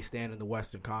where they stand in the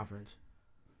Western Conference.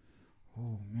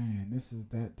 Oh, man, this is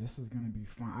going to be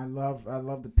fun. I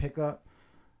love the pickup.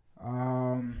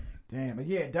 But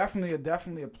yeah, definitely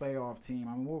a playoff team.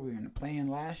 I mean, what were we in the play-in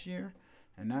last year?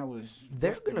 And that was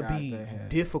they're gonna be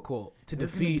difficult to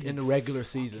defeat in the regular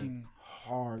season.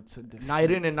 Hard to defeat.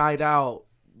 Night in and night out,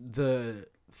 the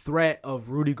threat of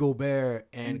Rudy Gobert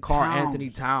and Karl Anthony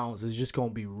Towns is just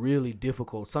gonna be really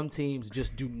difficult. Some teams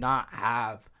just do not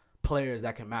have players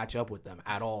that can match up with them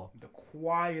at all. The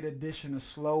quiet addition of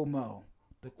Slow-Mo.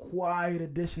 The quiet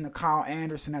addition of Kyle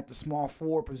Anderson at the small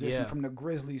forward position from the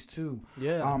Grizzlies too.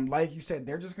 Yeah. Like you said,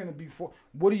 they're just going to be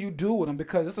what do you do with them?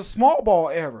 Because it's a small ball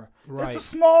era. Right. It's a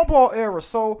small ball era.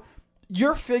 So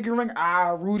you're figuring,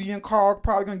 Rudy and Carl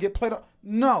probably going to get played up.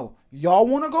 No. Y'all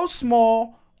want to go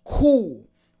small? Cool.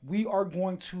 We are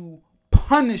going to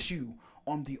punish you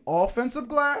on the offensive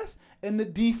glass and the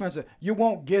defensive. You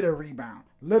won't get a rebound.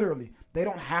 Literally. They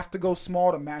don't have to go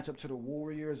small to match up to the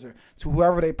Warriors or to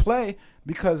whoever they play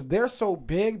because they're so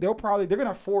big. They're going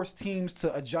to force teams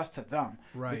to adjust to them.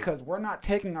 Right. Because we're not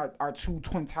taking our 2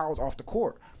 twin towers off the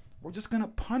court. We're just going to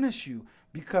punish you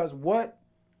because I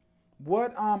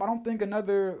don't think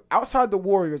outside the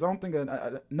Warriors, I don't think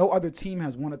no other team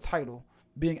has won a title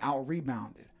being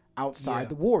out-rebounded outside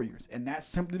the Warriors. And that's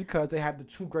simply because they have the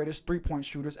 2 greatest three-point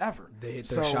shooters ever. They hit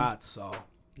their shots, so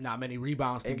not many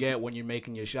rebounds to get when you're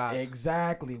making your shots.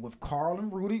 Exactly. With Karl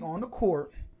and Rudy on the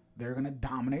court, they're going to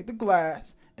dominate the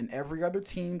glass, and every other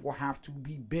team will have to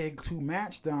be big to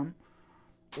match them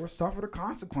or suffer the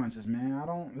consequences,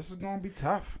 man. This is going to be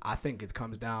tough. I think it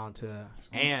comes down to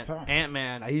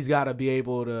Ant-Man. He's got to be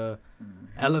able to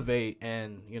elevate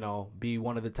and, be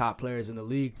one of the top players in the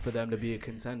league for them to be a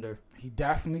contender. He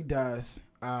definitely does.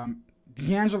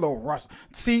 D'Angelo Russell.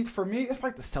 See, for me, it's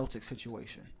like the Celtics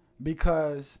situation.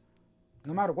 Because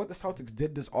no matter what the Celtics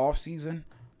did this offseason,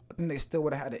 I think they still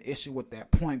would have had an issue with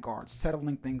that point guard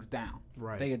settling things down.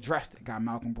 Right. They addressed it, got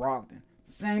Malcolm Brogdon.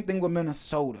 Same thing with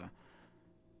Minnesota.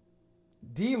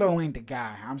 D'Lo ain't the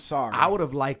guy. I'm sorry. I would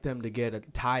have liked them to get a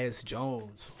Tyus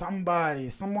Jones.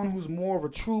 Someone who's more of a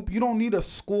troop. You don't need a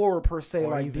scorer per se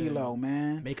like D'Lo,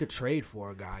 man. Make a trade for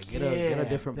a guy. Get a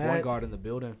different point guard in the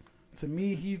building. To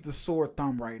me, he's the sore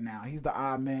thumb right now. He's the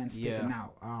odd man sticking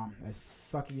out. As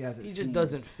sucky as it seems. He just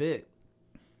doesn't fit.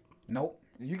 Nope.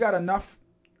 You got enough.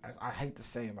 I hate to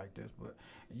say it like this, but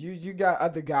you got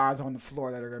other guys on the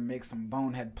floor that are going to make some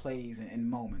bonehead plays in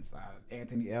moments.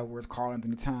 Anthony Edwards, Karl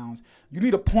Anthony Towns. You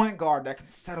need a point guard that can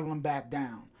settle them back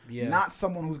down. Yeah. Not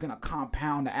someone who's going to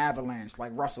compound the avalanche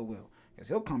like Russell will. because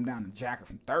he'll come down and jack it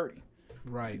from 30.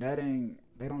 Right.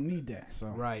 They don't need that. So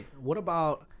Right. What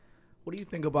do you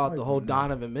think about the whole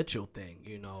Donovan Mitchell thing,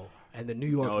 and the New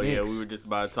York Knicks? Yeah, we were just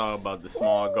about to talk about the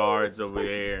small guards over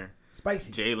there.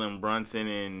 Spicy. Jalen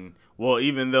Brunson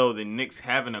even though the Knicks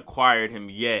haven't acquired him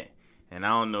yet, and I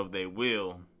don't know if they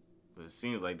will, but it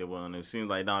seems like they will, and it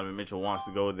seems like Donovan Mitchell wants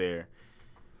to go there.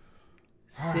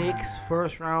 6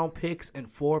 first-round picks and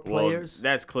 4 players. Well,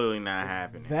 that's clearly not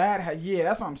happening.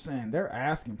 That's what I'm saying. Their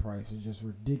asking price is just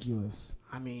ridiculous.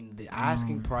 I mean, the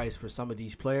asking price for some of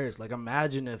these players, like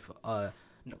imagine if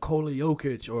Nikola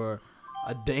Jokic or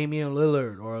a Damian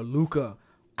Lillard or a Luka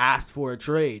asked for a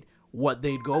trade, what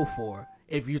they'd go for.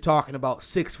 If you're talking about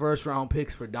 6 first-round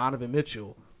picks for Donovan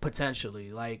Mitchell,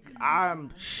 potentially. Like,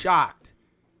 I'm shocked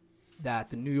that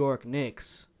the New York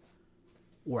Knicks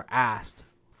were asked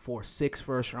for 6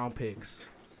 first-round picks.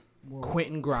 Whoa.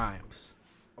 Quentin Grimes,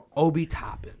 Obi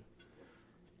Toppin,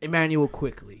 Emmanuel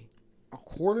Quickley.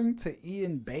 According to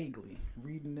Ian Bagley,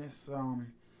 reading this,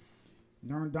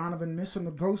 during Donovan Mitchell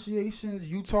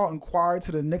negotiations, Utah inquired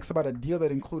to the Knicks about a deal that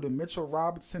included Mitchell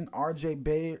Robinson, R.J.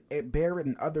 Barrett,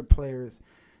 and other players,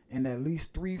 and at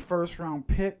least 3 first-round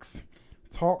picks.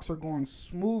 Talks are going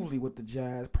smoothly with the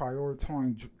Jazz,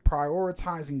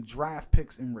 prioritizing draft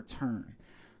picks in return.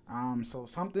 So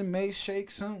something may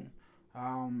shake soon.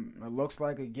 It looks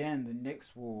like, again, the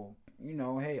Knicks will,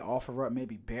 offer up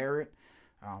maybe Barrett,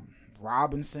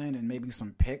 Robinson, and maybe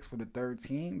some picks for the third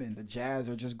team. And the Jazz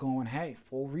are just going, hey,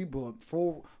 full rebuild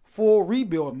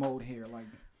mode here. Like,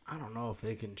 I don't know if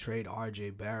they can trade R.J.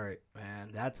 Barrett,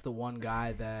 man. That's the one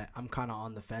guy that I'm kind of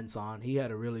on the fence on. He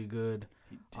had a really good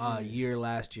year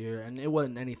last year, and it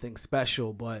wasn't anything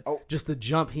special, but just the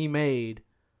jump he made,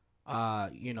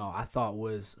 I thought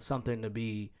was something to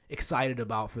be excited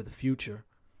about for the future.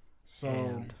 So,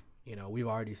 and, we've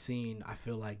already seen, I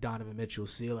feel like, Donovan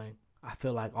Mitchell's ceiling. I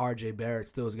feel like R.J. Barrett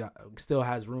still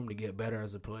has room to get better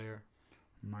as a player.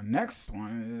 My next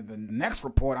one, the next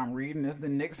report I'm reading is the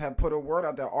Knicks have put a word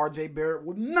out that R.J. Barrett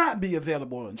will not be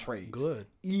available in trades. Good.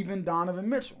 Even Donovan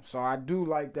Mitchell. So I do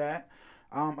like that.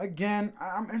 Again,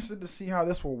 I'm interested to see how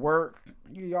this will work.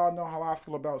 Y'all know how I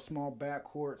feel about small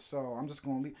backcourts, so I'm just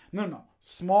going to leave. No.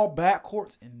 Small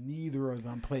backcourts, and neither of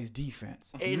them plays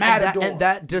defense. And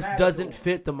that just doesn't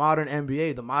fit the modern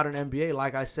NBA. The modern NBA,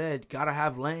 like I said, got to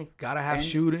have length, got to have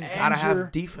shooting, got to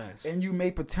have defense. And you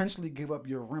may potentially give up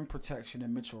your rim protection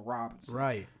in Mitchell Robinson.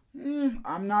 Right.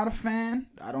 I'm not a fan.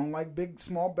 I don't like big,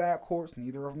 small backcourts.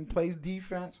 Neither of them plays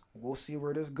defense. We'll see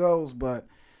where this goes, but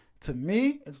to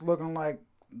me, it's looking like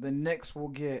the Knicks will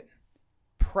get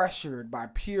pressured by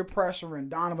peer pressure, and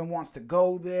Donovan wants to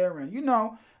go there. And,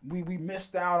 we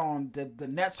missed out on the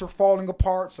Nets are falling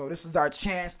apart, so this is our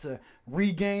chance to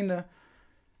regain and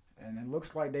it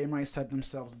looks like they might set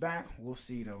themselves back. We'll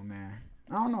see, though, man.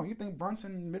 I don't know. You think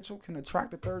Brunson and Mitchell can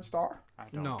attract a third star? I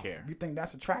don't care. You think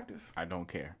that's attractive? I don't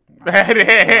care. I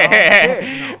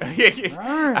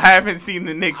haven't seen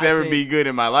the Knicks ever be good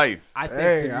in my life. I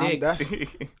think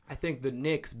the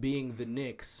Knicks being the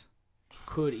Knicks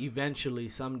could eventually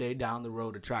someday down the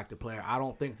road attract a player. I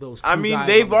don't think those two guys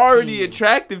they've already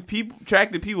attracted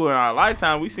people in our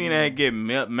lifetime. We've seen that get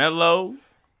Melo.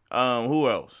 Who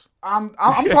else? I'm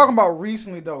talking about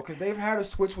recently, though, because they've had a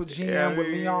switch with GM with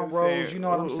Leon Rose. You know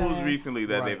what I'm saying? Who's recently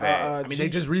that they've had? They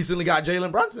just recently got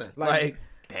Jalen Brunson. Like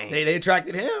they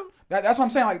attracted him. That's what I'm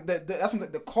saying. Like that's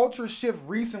what the culture shift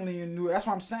recently in New. That's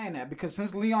why I'm saying that, because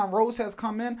since Leon Rose has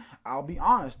come in, I'll be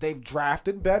honest, they've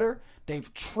drafted better,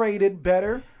 they've traded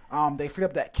better. They freed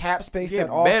up that cap space that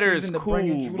all better season is to bring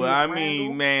in cool, Julius but I Randle.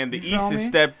 mean, man, the You East feel has me?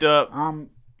 stepped up.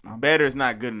 Better is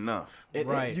not good enough.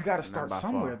 Right. You got to start by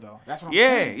somewhere, far. though. That's what I'm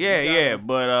saying. Yeah.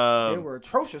 But they were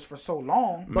atrocious for so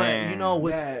long. But man,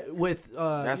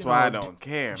 that's why I don't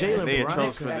care. Jalen They Brunson,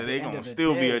 atrocious, at the they end gonna of the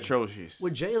still be day, atrocious.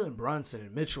 with Jalen Brunson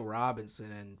and Mitchell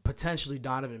Robinson and potentially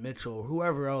Donovan Mitchell or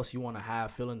whoever else you want to have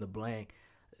fill in the blank,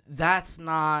 that's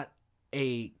not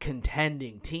a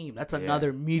contending team. That's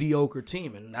another mediocre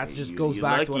team, and that just goes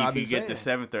back to what I've been saying. If you get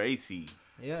the 7th or 8th seed.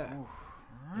 Yeah.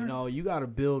 You got to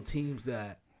build teams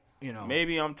that,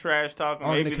 maybe I'm trash talking.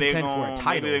 Are Maybe gonna they're contend for a going.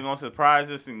 title. Maybe they're going to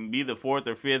surprise us and be the 4th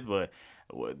or 5th. But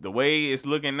the way it's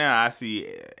looking now, I see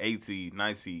 8th seed,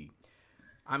 9th seed.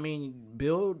 I mean,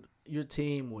 build your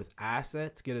team with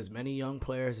assets. Get as many young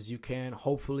players as you can.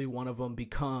 Hopefully, one of them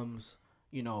becomes,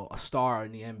 a star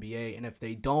in the NBA. And if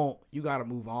they don't, you got to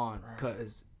move on,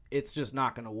 because it's just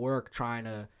not going to work trying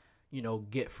to,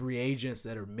 get free agents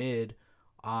that are mid,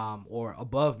 or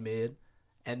above mid,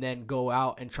 and then go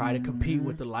out and try to compete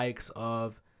with the likes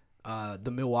of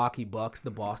the Milwaukee Bucks,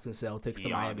 the Boston Celtics, the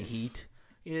Miami Heat.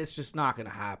 It's just not going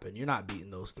to happen. You're not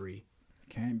beating those three.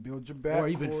 Can't build your back. Or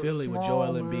even court Philly with small,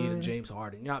 Joel Embiid man. and James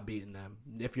Harden. You're not beating them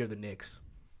if you're the Knicks.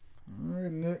 All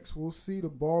right, next we'll see the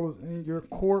ball is in your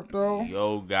court though.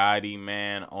 Yo Gotti,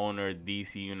 man, owner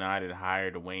DC United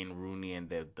hired Wayne Rooney, and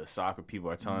the soccer people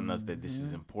are telling us that this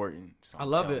is important. So I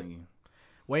love it. you.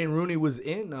 Wayne Rooney was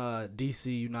in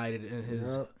DC United in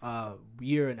his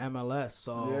year in MLS.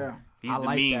 So Yeah. He's I the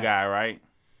like mean that. guy, right?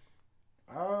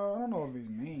 I don't know if he's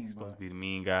mean, Supposed but to be the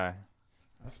mean guy.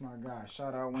 that's my guy.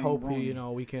 Shout out I Wayne hope Rooney.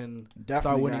 we can Definitely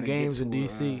start winning gotta get games in to,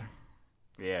 DC.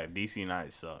 Yeah, DC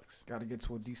United sucks. Got to get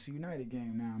to a DC United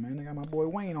game now, man. They got my boy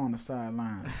Wayne on the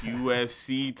sideline.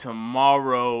 UFC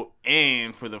tomorrow,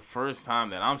 and for the first time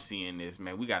that I'm seeing this,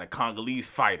 man, we got a Congolese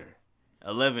fighter,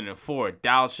 11-4,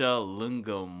 Dalsha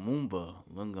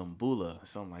Lungambula,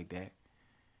 something like that.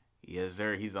 Yes,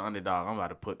 sir. He's an underdog. I'm about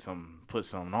to put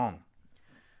something on.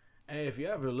 Hey, if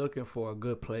you're ever looking for a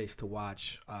good place to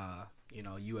watch,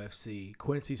 UFC,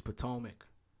 Quincy's Potomac.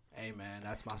 Hey man,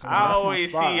 that's my spot. I that's my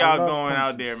always spot. see I y'all love going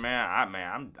out Quincy's. there,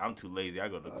 man. I'm too lazy. I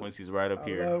go to Quincy's right up I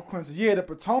here. love Quincy. Yeah, the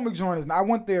Potomac joint is. I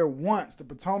went there once. The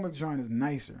Potomac joint is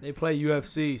nicer. They play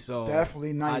UFC, so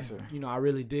Definitely nicer. I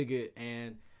really dig it,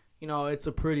 and it's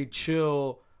a pretty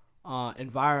chill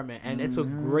environment, and it's a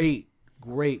great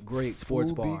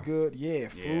sports Food bar. be good. Yeah,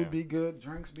 food Yeah. be good.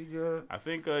 Drinks be good. I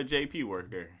think JP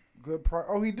worked there. Good price.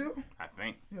 Oh, he do? I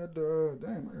think. Yeah,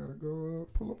 damn, I gotta go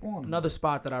pull up on him. Another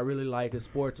spot that I really like is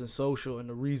Sports and Social, and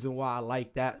the reason why I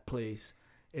like that place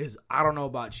is I don't know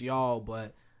about y'all,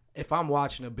 but if I'm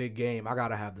watching a big game, I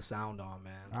gotta have the sound on,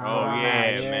 man. Oh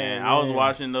yeah, man. I was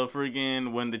watching the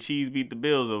freaking when the Chiefs beat the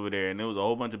Bills over there, and there was a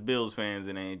whole bunch of Bills fans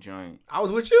in that joint. I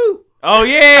was with you. Oh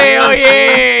yeah, Who said I was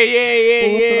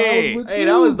yeah. with Hey, you?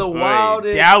 that was the Wait,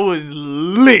 wildest. that was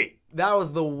lit. That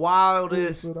was the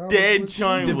wildest Who said I was That with you?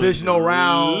 joint divisional was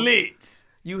round. lit.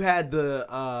 You had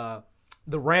the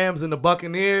Rams and the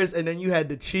Buccaneers, and then you had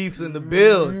the Chiefs and the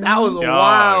Bills. That was a Dog,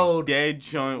 wild. that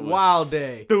joint was wild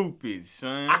day. stupid,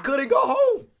 son. I couldn't go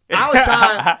home.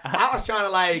 I was trying to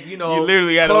like You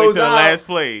literally had to wait close till the out. last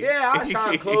play. Yeah, I was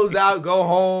trying to close out, go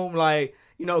home, like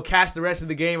catch the rest of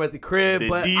the game at the crib. The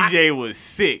but DJ was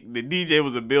sick. The DJ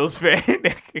was a Bills fan.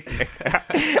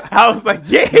 I was like,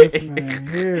 yeah, This man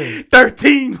here.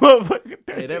 13, motherfucker.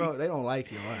 Hey, 13. they don't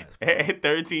like your ass. Bro.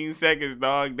 13 seconds,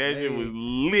 dog. That shit was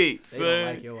lit, They son. don't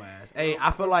like your ass. Hey,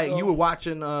 I feel like you were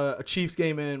watching a Chiefs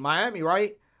game in Miami,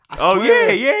 right? I Oh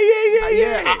swear.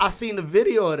 yeah. I seen the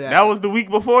video of that. That was the week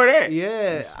before that.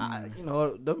 Yeah,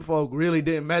 them folk really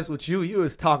didn't mess with you. You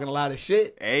was talking a lot of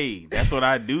shit. Hey, that's what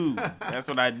I do. That's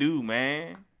what I do,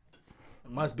 man.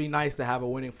 It must be nice to have a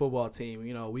winning football team.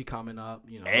 We coming up.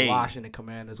 Hey, the Washington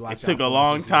Commanders. Watch It took out a for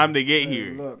long us this time year. to get Hey,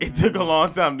 here. look, It man. took a long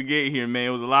time to get here, man.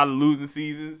 It was a lot of losing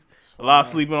seasons. A lot of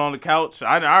sleeping on the couch.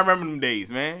 I remember them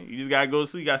days, man. You just gotta go to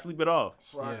sleep. You gotta sleep it off.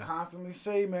 So I Yeah. constantly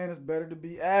say, man, it's better to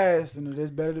be ass than it is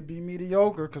better to be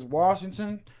mediocre. Cause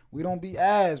Washington, we don't be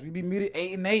ass. We be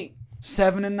 8-8,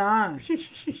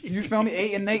 7-9. You feel me?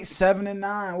 8-8,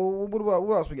 7-9.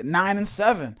 What else we get?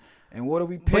 9-7. And what do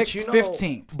we pick?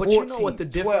 15th. But you know what the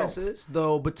 14th, difference 12th. is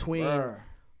though between Bruh.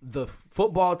 the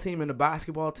football team and the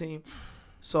basketball team.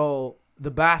 So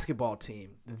the basketball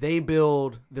team, they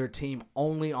build their team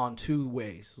only on two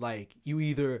ways. Like you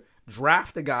either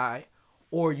draft a guy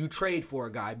or you trade for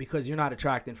a guy because you're not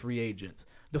attracting free agents.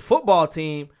 The football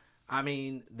team, I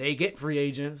mean, they get free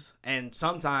agents and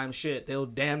sometimes they'll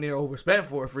damn near overspend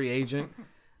for a free agent.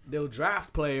 They'll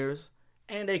draft players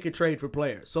and they could trade for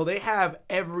players. So they have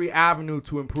every avenue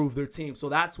to improve their team. So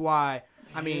that's why,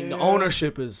 I mean, the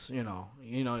ownership is, we're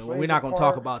not going to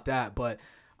talk about that, but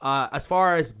as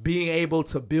far as being able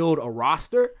to build a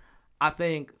roster, I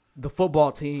think the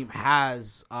football team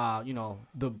has,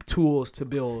 the tools to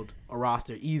build a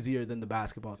roster easier than the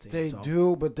basketball team. They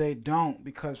do, but they don't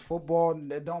because football,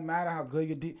 it don't matter how good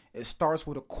you do. It starts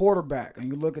with a quarterback. And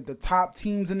you look at the top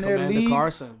teams in their Commander league.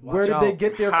 Carson, watch Where did they out.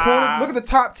 get their quarter? Look at the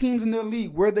top teams in their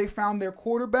league. Where they found their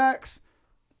quarterbacks,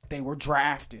 they were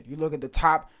drafted. You look at the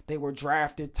top, they were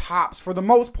drafted tops for the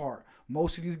most part.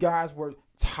 Most of these guys were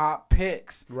top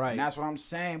picks. Right. And that's what I'm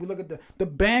saying. We look at the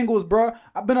Bengals, bro.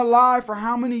 I've been alive for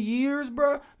how many years,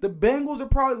 bro? The Bengals are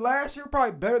probably last year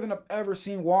probably better than I've ever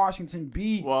seen Washington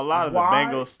be. Well, a lot of Why?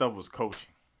 the Bengals stuff was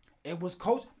coaching. It was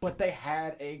coach, but they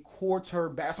had a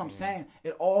quarterback. That's what I'm saying.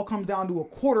 It all comes down to a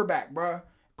quarterback, bro.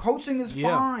 Coaching is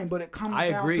fine, but it comes I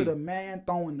down agree. to the man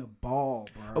throwing the ball,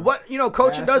 bro. But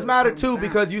coaching That's does what matter it comes too down.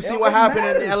 because you see It what happened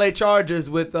in matters. the LA Chargers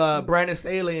with Brandon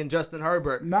Staley and Justin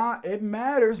Herbert. Nah, it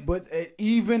matters, but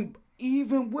even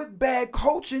with bad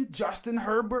coaching, Justin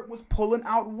Herbert was pulling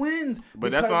out wins.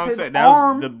 But that's because what I'm his saying. That was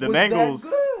arm the was that Bengals.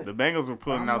 good. The Bengals were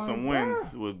pulling I'm out like, some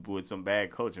bruh. wins with some bad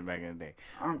coaching back in the day.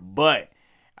 But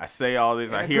I say all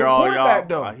this. I A hear good all quarterback,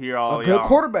 y'all. though. I hear all a y'all. good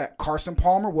quarterback. Carson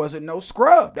Palmer wasn't no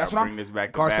scrub. That's what bring I'm. this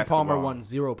back to Carson Palmer basketball. won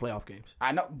 0 playoff games.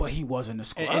 I know, but he wasn't a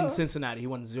scrub. In Cincinnati, he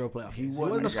won 0 playoff games. He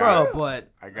wasn't a a scrub, scrub. but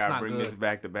I it's gotta not bring good. this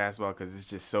back to basketball because it's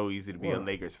just so easy to be a What?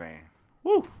 Lakers fan.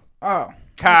 Woo, Oh,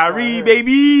 Kyrie,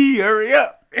 baby, hurry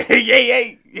up!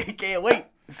 Yay! Can't wait.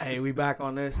 Hey, we back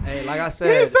on this. Hey, like I said,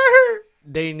 Yes, sir.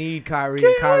 they need Kyrie,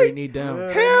 and Kyrie need them.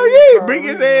 Yeah. Hell yeah! Kyrie, Bring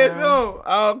his ass man. on.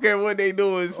 I don't care what they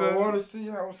doing, I want son. to see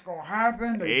how it's gonna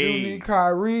happen. They do Hey. need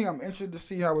Kyrie. I'm interested to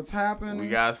see how it's happening. We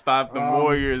gotta stop the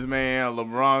Warriors, man.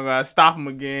 LeBron gotta stop him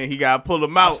again. He gotta pull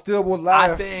him I out. still will I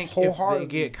laugh think if wholeheartedly.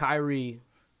 they get Kyrie,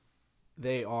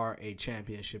 they are a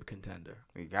championship contender.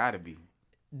 He gotta be.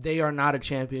 They are not a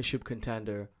championship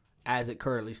contender as it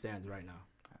currently stands right now.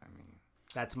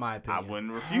 That's my I opinion.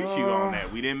 wouldn't refute you on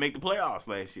that. We didn't make the playoffs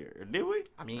last year, did we?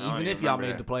 I mean, I don't even even if y'all remember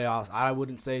made that. the playoffs, I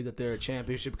wouldn't say that they're a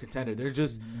championship contender. There's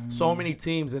just so many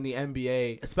teams in the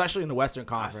NBA, especially in the Western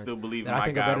Conference, still believe in that I my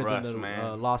think guy are better Russ, than the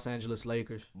man. Los Angeles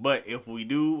Lakers. But if we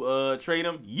do trade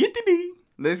him, yittity,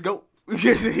 let's go.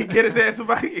 Get his ass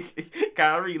somebody.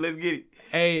 Kyrie, let's get it.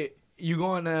 Hey, you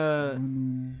going to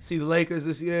see the Lakers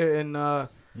this year in Yeah,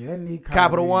 they need Kyrie.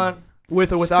 Capital One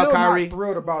with or without Still Kyrie? not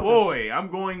thrilled about Boy, I'm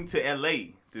going to LA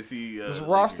to see this. This the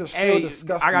roster's Lakers. still Hey,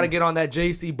 disgusting. I got to get on that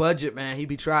JC budget, man. He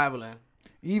be traveling.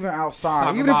 even outside.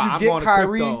 Talking Even if about, you I'm get going to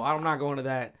Kyrie, crypto. I'm not going to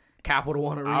that Capital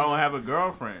One Arena. I don't have a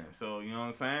girlfriend, so you know what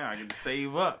I'm saying? I get to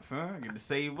save up, son. I get to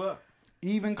save up.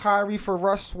 even Kyrie for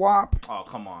Russ swap, Oh,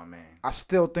 come on, man. I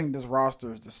still think this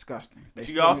roster is disgusting. They But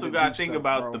you still also need got do to think stuff,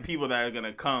 about bro. the people that are going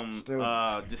to come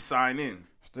Still- just sign in.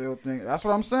 Still think that's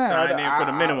what I'm saying. Sign in for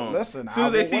the minimum. Listen, as soon as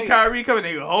I they will see wait. Kyrie coming,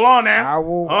 they go, hold on now. I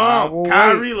will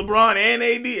Kyrie, LeBron, and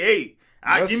AD. Hey,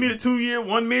 give Listen. me the 2 year,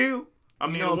 $1 million. I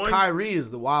mean, You know, the one. Kyrie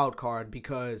is the wild card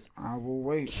because I will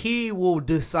wait. he will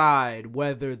decide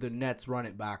whether the Nets run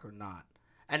it back or not.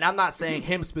 And I'm not saying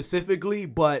him specifically,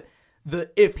 but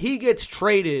if he gets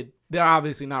traded, they're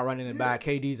obviously not running it back.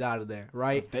 KD's out of there,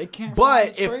 right? If they can't but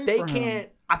find a if trade they for him. can't,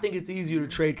 I think it's easier to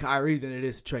trade Kyrie than it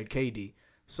is to trade KD.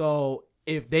 So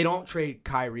if they don't trade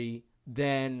Kyrie,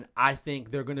 then I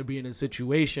think they're going to be in a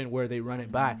situation where they run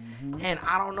it back. And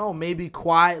I don't know, maybe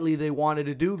quietly they wanted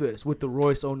to do this with the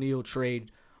Royce O'Neal trade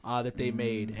that they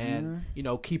made, and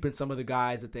keeping some of the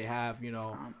guys that they have.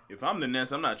 If I'm the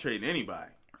Nets, I'm not trading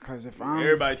anybody. Because if I'm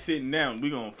Everybody sitting down, we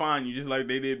going to find you just like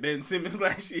they did Ben Simmons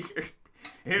last year.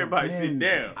 Everybody Again, sit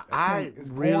down. I think it's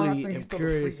really Gorn. I think am he's still a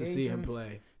curious free to see him agent.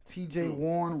 play. T.J.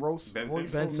 Warren, Royce Ben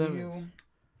Royce Simmons. O'Neal.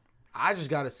 I just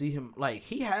got to see him. Like,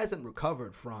 he hasn't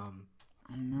recovered from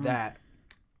that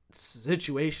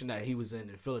situation that he was in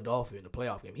Philadelphia in the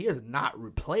playoff game. He has not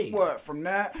replayed. What from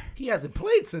that? He hasn't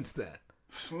played since then.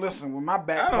 Listen, with my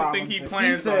back I don't problems, think he if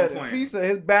plans on said, playing. If he said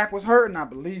his back was hurting, I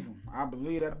believe him. I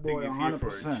believe that I think boy he's here for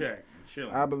a 100%. check.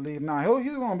 Chilling. I believe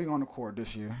he's gonna be on the court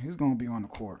this year. He's gonna be on the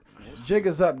court. Jig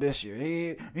is up this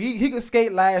year. He could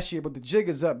skate last year, but the jig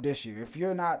is up this year. If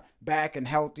you're not back and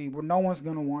healthy, well, no one's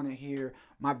gonna want to hear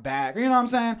my back. You know what I'm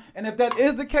saying? And if that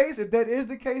is the case,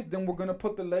 then we're gonna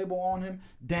put the label on him,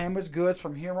 damaged goods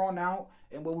from here on out.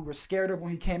 And what we were scared of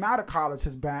when he came out of college,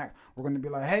 his back, we're gonna be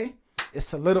like, hey, it's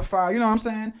solidified. You know what I'm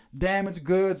saying? Damaged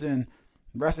goods, and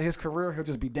the rest of his career, he'll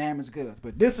just be damaged goods.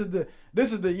 But this is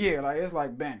the year. Like, it's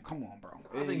like, Ben, come on, bro.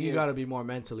 I think you got to be more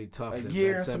mentally tough than year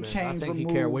Ben and some Simmons. change I think he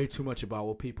removed. care way too much about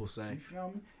what people say. You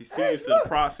feel me? He's too used to the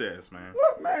process, man.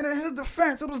 Look, man, in his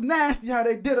defense, it was nasty how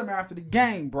they did him after the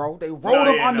game, bro. They rolled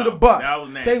him under the That bus. was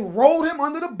nasty. They rolled him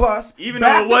under the bus. Even though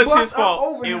backed it the was bus his up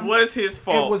fault. over It him. was his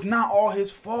fault. It was not all his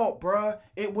fault, bruh.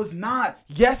 It was not.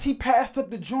 Yes, he passed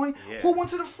up the joint. Yeah. Who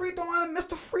went to the free throw line and missed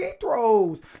the free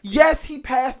throws? Yes, he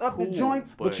passed up the Cool, joint,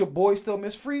 but but- your boy still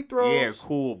missed free throws. Yeah,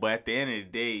 cool. But at the end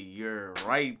of the day, you're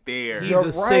right there. He's You're a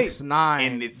right. 6'9",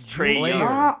 And it's Trae player. Young.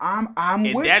 Nah, I'm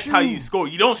And with that's you. how you score.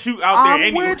 You don't shoot out there I'm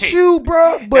anyway. with you,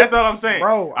 bro. But That's all I'm saying.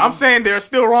 bro, I'm saying they're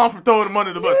still wrong for throwing them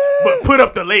under the bus, Yeah. but put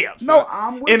up the layups. No, son.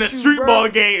 I'm with in a you, street bro. ball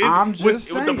game. I'm with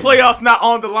just the saying. playoffs not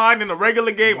on the line in a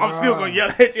regular game. I'm still Bruh. gonna yell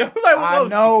at you. I'm like, what's I up?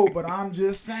 know, but I'm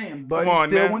just saying. But Come he on,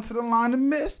 still man. went to the line to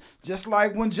miss. Just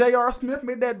like when J.R. Smith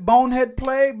made that bonehead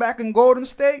play back in Golden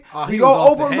State. He he was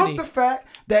off the overlooked Henny. the fact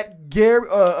that Gary,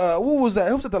 who was that?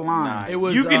 Who was at the line? Nah, It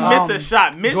was, you can miss a um,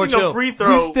 shot, missing George a Hill. free We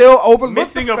throw. still overlooked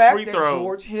missing the a fact free that throw.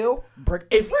 George Hill break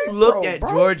the If free you look throw, at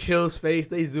bro. George Hill's face,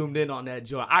 they zoomed in on that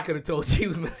joint. I could have told you he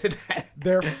was missing that.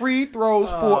 They're free throws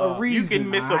for a You reason. can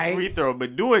miss aight? a free throw,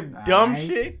 but doing dumb Aight.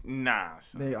 shit, nah.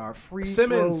 son. They are free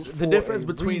Simmons, throws the for difference a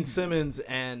between reason. Simmons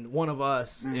and one of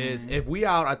us is if we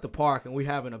out at the park and we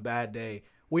having a bad day,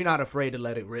 we're not afraid to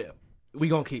let it rip. we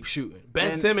gonna keep shooting.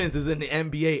 Ben And- Simmons is in the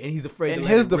NBA and he's afraid. In to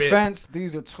his let it rip. defense,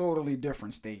 these are totally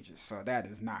different stages, so that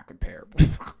is not comparable.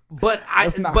 But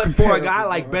That's not but for a guy comparable,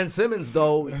 like bro. Ben Simmons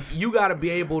though, you got to be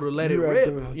able to let it You have rip.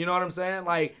 to- You know what I'm saying?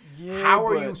 Like, Yeah, how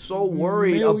are but you so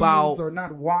worried millions about? are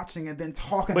not watching and then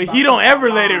talking. But about he don't you ever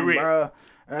let it online, rip. bruh.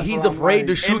 That's He's what I'm afraid like.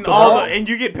 to shoot And the all ball. and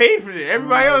you get paid for it.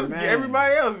 Everybody Oh, else, man.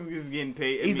 everybody else is getting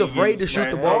paid. He's I mean, afraid getting to shoot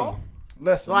the smashed ball. out.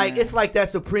 Listen, Like, man, it's like that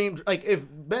Supreme. Like if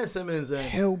Ben Simmons and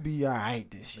he'll be alright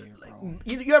this year, bro.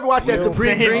 you ever watch that You know what I'm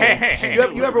Supreme saying?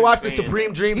 Dreams? You ever watch the Saying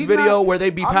Supreme Dreams He's video not- where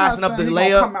they be I'm passing not up the saying he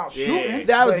gonna come layup? out shooting,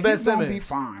 That was but Ben he's gonna be Simmons.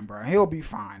 fine, bro. He'll be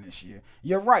fine this year.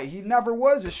 You're right. He never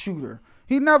was a shooter.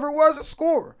 He never was a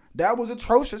scorer. That was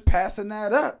atrocious passing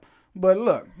that up. But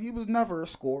look, he was never a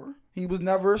scorer. He was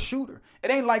never a shooter. It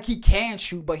ain't like he can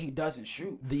shoot, but he doesn't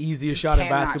shoot. The easiest He shot in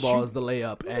cannot basketball shoot. is the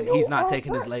layup, and You he's not are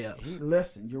taking his right. layups.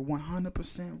 Listen, you're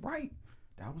 100% right.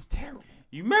 That was terrible.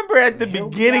 You remember at the He'll be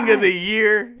beginning of the alright.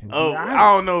 year? Oh, alright. I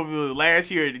don't know if it was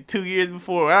last year or the 2 years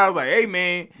before. I was like, hey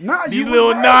man, Nah, these you was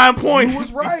little right. 9 points, You was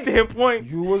these right. 10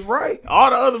 points, You was right. all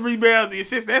the other rebounds, the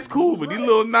assists, that's cool. But these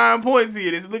little 9 points here,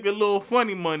 this look a little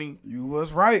funny money. You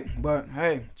was right. But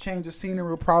hey, change of scenery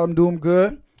will probably do him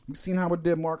good. We've seen how it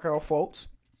did Markelle Fultz.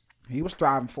 He was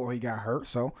striving before he got hurt,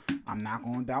 so I'm not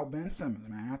going to doubt Ben Simmons,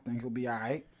 man. I think he'll be all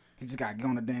right. He just got to get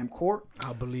on the damn court.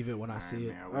 I'll believe it when I see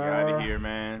it. Man, we out of here,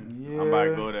 man. I'm about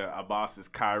to go to Abbas's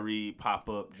Kyrie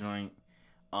pop-up joint.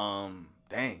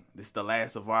 Dang, this is the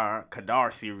last of our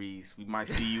Kadar series. We might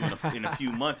see you in a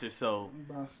few months or so.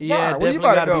 Yeah, Boy, where you definitely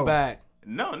about got to to go? be back.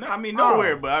 No, I mean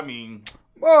nowhere, but I mean,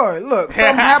 Boy, look,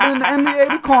 something happened in the NBA,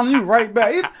 we calling you right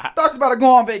back. He thought you about to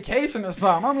go on vacation or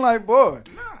something. I'm like, boy,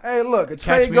 hey, look, a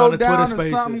trade me go on the down Twitter or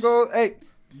something Spaces. goes, hey,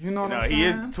 you know what I'm he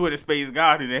saying? is Twitter space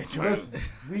god in that joint. Listen,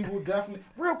 we will definitely,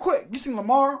 real quick, you seen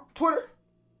Lamar Twitter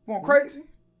going crazy?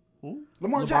 Who?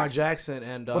 Lamar Lamar Jackson, Jackson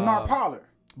and Bernard Pollard.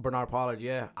 Bernard Pollard.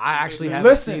 Yeah, I actually haven't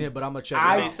Listen, seen it, but I'm gonna check it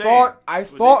I out. say? thought What'd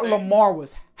they say? Lamar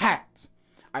was hacked.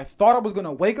 I thought I was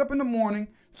gonna wake up in the morning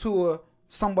to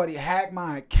somebody hack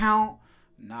my account.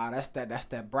 Nah, that's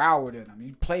that Broward in him.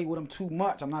 You play with him too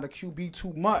much. I'm not a QB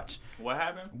too much. What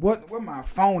happened? Where my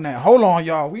phone at? Hold on,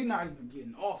 y'all. We not even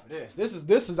getting off of this.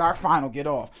 This is our final get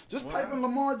off. Just type in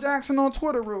Lamar Jackson on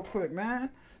Twitter real quick, man.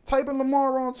 Type in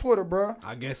Lamar on Twitter, bro.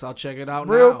 I guess I'll check it out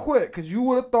Real now. quick, because you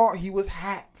would have thought he was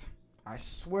hacked. I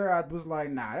swear I was like,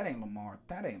 nah, that ain't Lamar.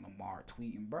 That ain't Lamar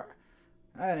tweeting, bro.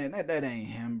 That ain't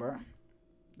him, bro.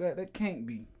 That can't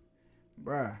be,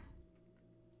 bruh.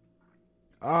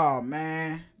 Oh,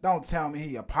 man. Don't tell me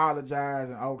he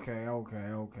apologized. Okay. I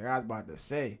was about to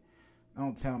say,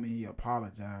 don't tell me he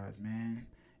apologized, man.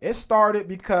 It started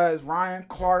because Ryan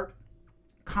Clark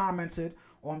commented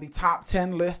on the top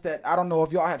 10 list that, I don't know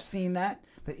if y'all have seen that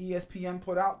ESPN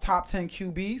put out, top 10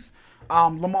 QBs.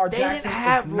 Lamar They Jackson didn't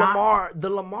have is not. Lamar. The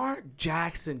Lamar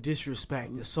Jackson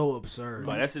disrespect is so absurd.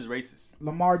 But that's just racist.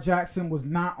 Lamar Jackson was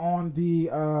not on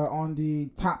the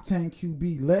top 10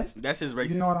 QB list. That's just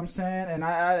racist. You know what I'm saying?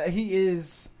 And he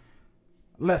is.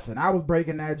 Listen, I was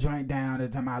breaking that joint down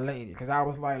to my lady because I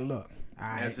was like, look,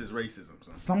 That's just racism,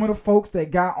 son. some of the folks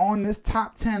that got on this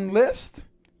top 10 list,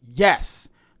 yes,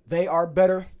 they are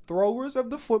better throwers of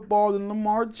the football than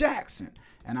Lamar Jackson.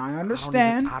 And I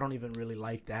understand. I don't even really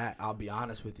like that. I'll be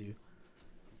honest with you.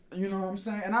 You know what I'm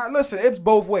saying? And listen, it's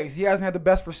both ways. He hasn't had the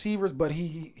best receivers, but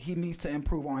he needs to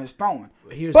improve on his throwing.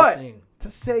 Here's But the thing. to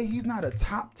say he's not a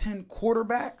top 10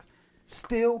 quarterback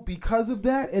still because of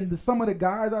that, and some of the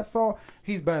guys I saw,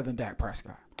 he's better than Dak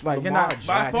Prescott. Like, you're Lamar not.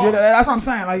 By far. Yeah, that's what I'm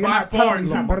saying. Like, you're By not far, telling me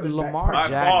he's not better than Dak Lamar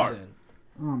Prescott. By far. Jackson,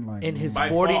 I'm like, in his By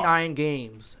 49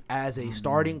 games as a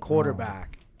starting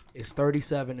quarterback, is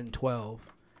 37-12.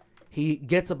 He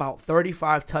gets about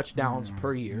 35 touchdowns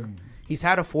per year. He's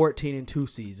had a 14-2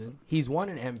 season. He's won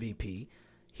an MVP.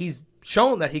 He's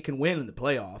shown that he can win in the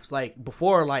playoffs. Like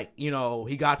before,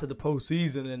 he got to the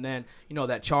postseason, and then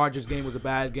that Chargers game was a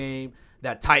bad game.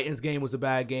 That Titans game was a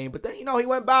bad game. But then he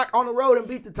went back on the road and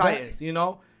beat the Titans.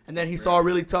 And then he saw a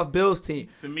really tough Bills team.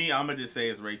 To me, I'm gonna just say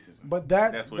it's racism. But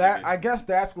That's what it is. I guess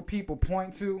that's what people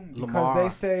point to because Lamar. they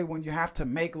say when you have to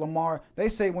make Lamar, they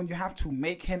say when you have to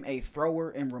make him a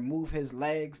thrower and remove his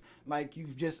legs, like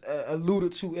you've just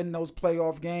alluded to in those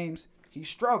playoff games, he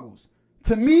struggles.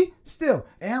 To me, still,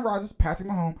 Aaron Rodgers, Patrick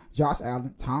Mahomes, Josh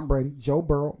Allen, Tom Brady, Joe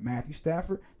Burrow, Matthew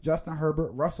Stafford, Justin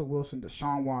Herbert, Russell Wilson,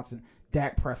 Deshaun Watson,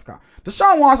 Dak Prescott.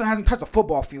 Deshaun Watson hasn't touched a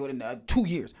football field in 2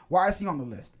 years. Why is he on the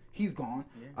list? He's gone.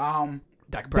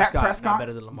 Dak Prescott, not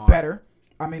better than Lamar. Better.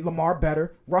 Lamar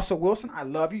better. Russell Wilson, I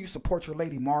love you. You support your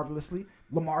lady marvelously.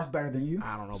 Lamar's better than you.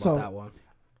 I don't know So, about that one.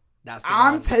 That's the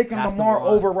I'm one. taking That's the Lamar one.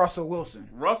 over Russell Wilson.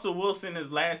 Russell Wilson,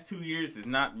 his last 2 years has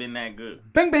not been that good.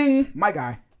 Bing, bing. My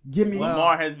guy. Give me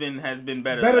Lamar has been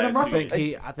better. Better than last Russell.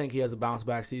 year. I think he has a bounce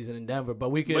back season in Denver, but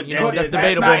we can, But that's that's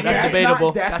debatable. not- That's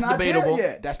debatable. That's debatable.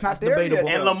 That's not there debatable.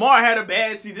 yet. And Lamar had a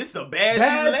bad season. This is a bad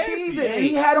Bad season. season, Last and year.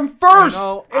 he had him first You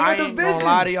know, in I the ain't gonna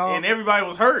lie to division. y'all. And everybody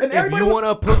was hurt. And If everybody you was-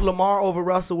 want to put Lamar over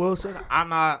Russell Wilson, I'm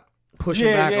not pushing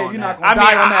Yeah, back yeah, on you're that. not gonna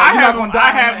die on that. You're not gonna die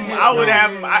on that. I would Yeah,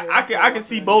 have. yeah, I can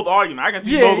see both arguments. I can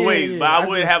see Yeah, both yeah, ways, yeah. but I I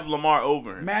would just- have Lamar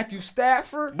over him. Matthew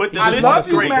Stafford. But the I list love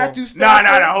is you, great. Matthew No,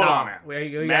 Stafford. hold No. on now. Well,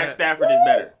 you Matt gotta- Stafford is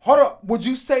better. Hold up. Would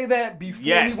you say that before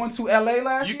Yes. he went to LA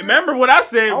last You year? remember what I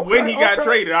said Okay, when he got okay.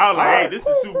 traded? I was like, All "Hey, right, this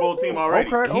cool, is a Super Bowl cool, team cool.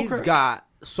 already." Okay. He's got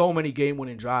so many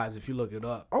game-winning drives if you look it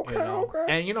up. Okay, you know? okay.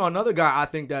 And another guy I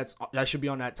think that should be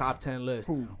on that top 10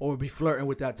 list or be flirting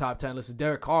with that top 10 list is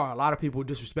Derek Carr. A lot of people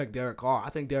disrespect Derek Carr.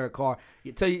 I think Derek Carr.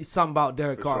 You tell you something about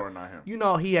Derek For Carr. sure, not him. You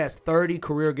know he has 30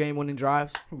 career game-winning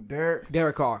drives. Who, Derek?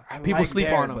 Derek Carr. I People like sleep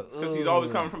Derek, on him. but, Because he's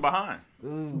always coming from behind.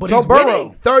 But Joe he's Burrow.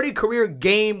 winning 30 career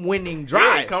game-winning Yeah, he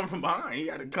drives. coming from behind. He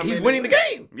got to come. He's in winning and the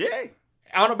win. game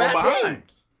Yeah, on a bad from team. behind.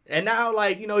 And now,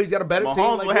 he's got a better team.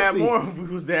 Mahomes Like, would we'll have see. more if we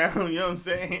was down. You know what I'm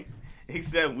saying?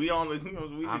 Except we just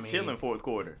mean- chilling fourth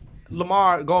quarter.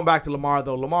 Lamar, going back to Lamar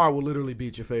though, Lamar will literally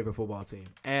beat your favorite football team.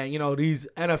 And these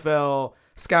NFL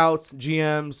scouts,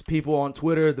 GMs, people on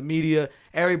Twitter, the media,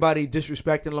 everybody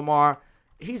disrespecting Lamar,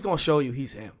 he's gonna show you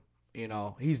he's him.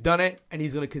 He's done it, and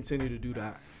he's gonna continue to do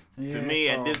that. Yeah, To me,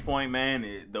 so- at this point, man,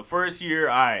 the first year,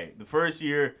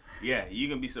 yeah, you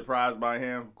can be surprised by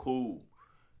him. Cool.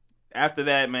 After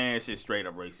that, man, it's just straight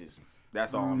up racism.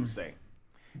 That's all I'm gonna say.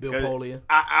 Bill 'Cause Polian.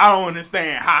 I don't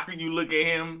understand. How can you look at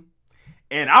him?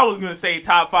 And I was gonna say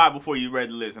top 5 before you read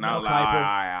the list, and I was Mel like, all Kiper.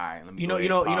 right. Let me go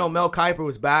ahead and pause it. Mel Kiper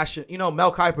was bashing.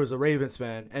 Mel Kiper's a Ravens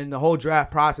fan, and the whole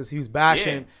draft process, he was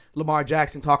bashing Yeah. Lamar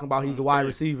Jackson, talking about he's a wide crazy.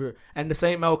 receiver. And the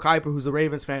same Mel Kiper, who's a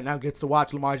Ravens fan, now gets to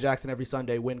watch Lamar Jackson every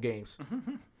Sunday win games.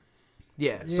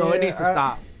 So it needs to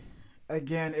stop.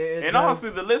 Again, it And does- honestly,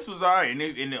 the list was all right.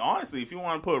 And honestly, if you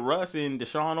want to put Russ and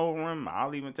Deshaun over him,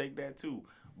 I'll even take that too.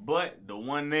 But the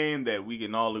one name that we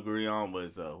can all agree on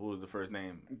was who was the first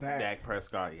name? Dak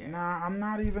Prescott. Yeah. Nah, I'm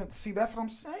not even. See, that's what I'm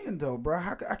saying though, bro.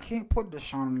 I can't put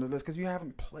Deshaun on the list because you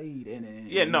haven't played in it.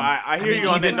 Yeah, no, I hear mean, you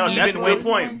on that. even- No, that's a even good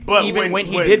when- point. But Even when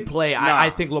he did play,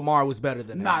 I think Lamar was better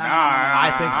than him. Nah,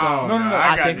 I think so. No,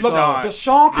 I got think Look, so.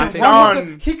 Deshaun can think run Deshaun-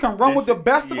 with the. He can run with the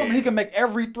best of them. yeah. He can make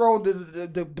every throw the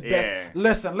best. Yeah.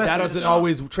 Listen. That doesn't Deshaun-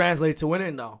 always translate to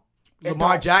winning, though. It Lamar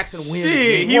don't. Jackson wins.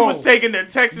 Shit, he Whoa. was taking the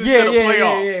Texans Yeah, to the yeah,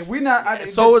 playoffs. yeah. We not.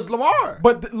 So is Lamar.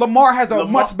 But Lamar has a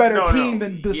Lamar- much better no, no. team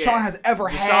than Deshaun Yeah. has ever Deshaun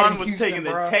had in was Houston, taking the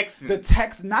bruh. Texans. The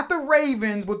Texans, not the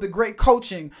Ravens, with the great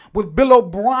coaching, with Bill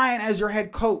O'Brien as your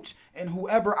head coach and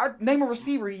whoever. Name a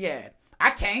receiver he had. I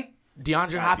can't.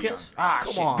 DeAndre Hopkins? Ah,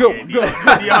 Come shit. on. Good.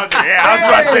 DeAndre. Yeah, I was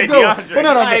about to say Good. DeAndre. Well,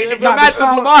 no, Like, nah, imagine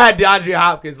if Lamar had DeAndre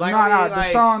Hopkins. Like,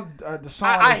 Deshaun.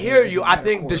 I is hear is you. a I better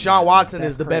think quarterback. Deshaun Watson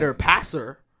That's is the better crazy.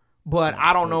 passer, but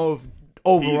I don't know if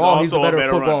overall he's a also better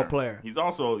football runner. player. He's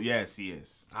also, yes, he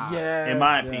is. Yes, in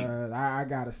my opinion. I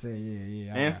gotta say,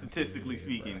 yeah. And statistically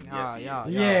speaking, yes,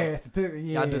 he is.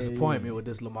 Y'all disappoint me with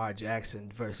this Lamar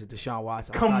Jackson versus Deshaun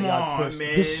Watson. I Come thought y'all on, pushed-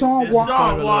 man. Deshaun Deshaun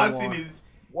Watson- Watson is,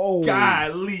 Whoa,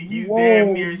 golly, he's Whoa,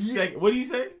 damn near yeah. second. What do you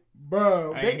say?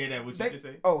 bro. I didn't hear that. What you just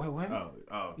say? Oh, who him?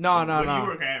 Oh. No. What you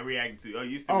were reacting to? Oh,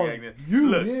 you still Oh, reacting? you,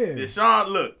 look, yeah.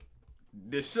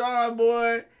 Deshaun,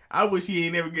 boy. I wish he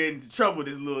ain't never get into trouble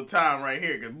this little time right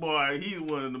here, cause boy, he's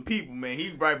one of the people, man.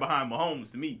 He's right behind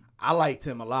Mahomes to me. I liked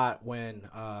him a lot when,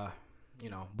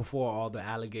 before all the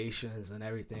allegations and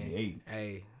everything.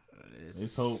 Hey,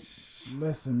 It's hope.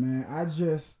 Listen, man.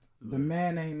 The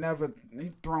man ain't never.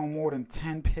 He thrown more than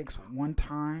 10 picks one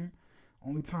time.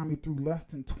 Only time he threw less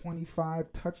than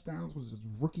 25 touchdowns was his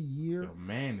rookie year. The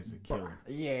man is a killer.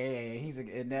 Yeah,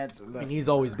 and that's. I mean, he's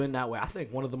always been that way. I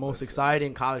think one of the most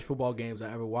exciting college football games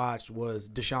I ever watched was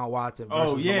Deshaun Watson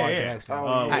versus Lamar Jackson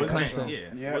at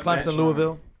Clemson. Clemson,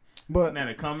 Louisville. But Now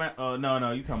the comment.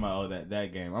 No, you talking about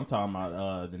that game? I'm talking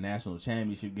about the national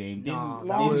championship game.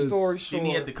 long story short, didn't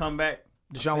he have to come back?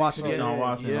 Deshaun Watson. Deshaun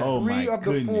Watson. Yeah. Oh my 3 of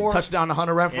the goodness. 4 Touchdown to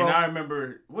Hunter Renfrow. And I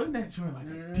remember, wasn't that joint like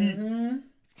a deep?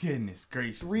 Goodness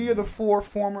gracious. 3 of the 4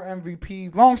 former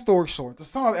MVPs. Long story short, the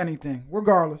sum of anything,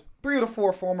 regardless, 3 of the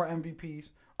 4 former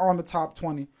MVPs are on the top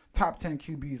 20, top 10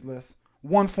 QBs list.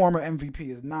 1 former MVP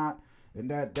is not, and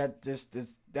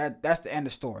that's the end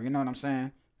of story. You know what I'm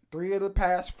saying? 3 of the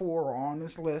past 4 are on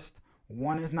this list.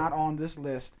 1 is not on this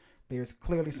list. There's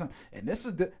clearly some, and this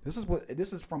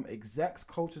is from execs,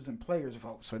 coaches, and players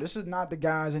vote. So this is not the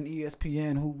guys in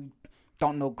ESPN who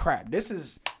don't know crap. This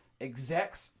is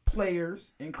execs,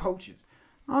 players, and coaches.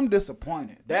 I'm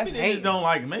disappointed. That's Maybe they just hate. don't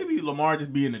like. Maybe Lamar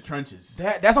just be in the trenches.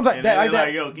 That's what I'm And saying. they That,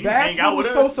 like, yo, can you that's hang out what was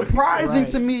with so us? surprising Right.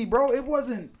 to me, bro. It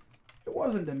wasn't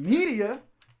the media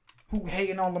who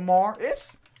hating on Lamar.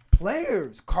 It's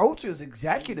players, coaches,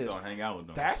 executives. Don't hang out with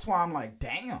them. That's why I'm like,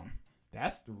 damn.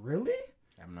 That's really?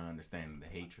 I'm not understanding the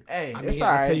hatred. Hey, I it's mean, all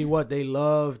I right. tell you what, they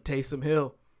love Taysom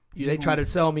Hill. They try to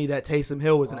tell me that Taysom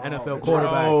Hill was an NFL they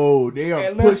quarterback. Oh, they are Hey,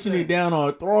 pushing listen. it down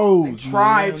our throats. They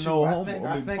tried man. to. No I homo. think- I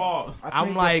I mean, think- pause. I I'm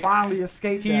think like, they finally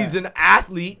escaped He's that. an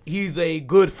athlete. He's a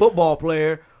good football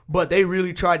player, but they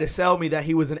really tried to sell me that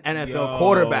he was an NFL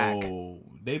quarterback.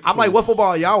 I'm like, what football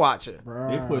are y'all watching?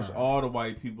 They push all the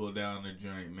white people down the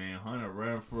joint, man. Hunter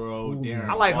Renfro, Darren.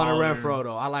 I like Hunter Waller. Renfro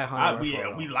though. I like Hunter Renfro. Yeah,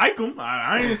 though. we like him.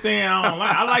 I ain't saying I don't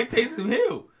like. I like Taysom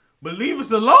Hill, but leave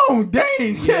us alone. Dang,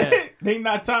 Yeah. they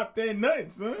not top 10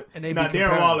 nuts, son. And they Now be Darren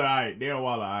comparing. Waller, alright. Darren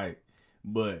Waller, alright.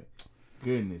 But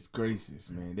goodness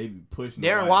gracious, man, they be pushing.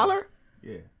 Darren the white- Waller?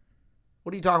 Yeah,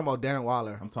 What are you talking about, Darren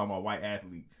Waller? I'm talking about white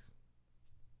athletes,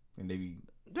 and they be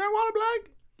Darren Waller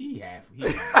black? he half.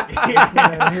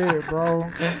 Yeah, here, bro.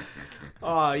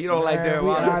 Oh, you don't like Man, Darren we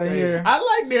Waller? outta here. I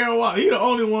like Darren Waller. He the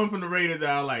only one from the Raiders that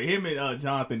I like. Him and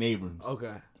Jonathan Abrams.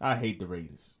 Okay. I hate the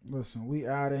Raiders. Listen, we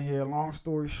out of here. Long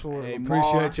story short, Hey, Lamar,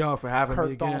 appreciate y'all for having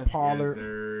me Kirk on again. Pollard.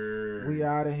 sir. We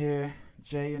out of here.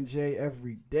 J&J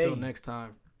every day. Till next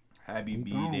time. Happy We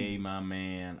B-Day, my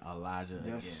man, Elijah. Yes,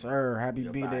 again. sir. Happy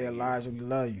Up B-Day, outta here. Elijah. We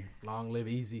love you. Long live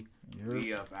easy. You're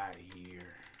We up out of here.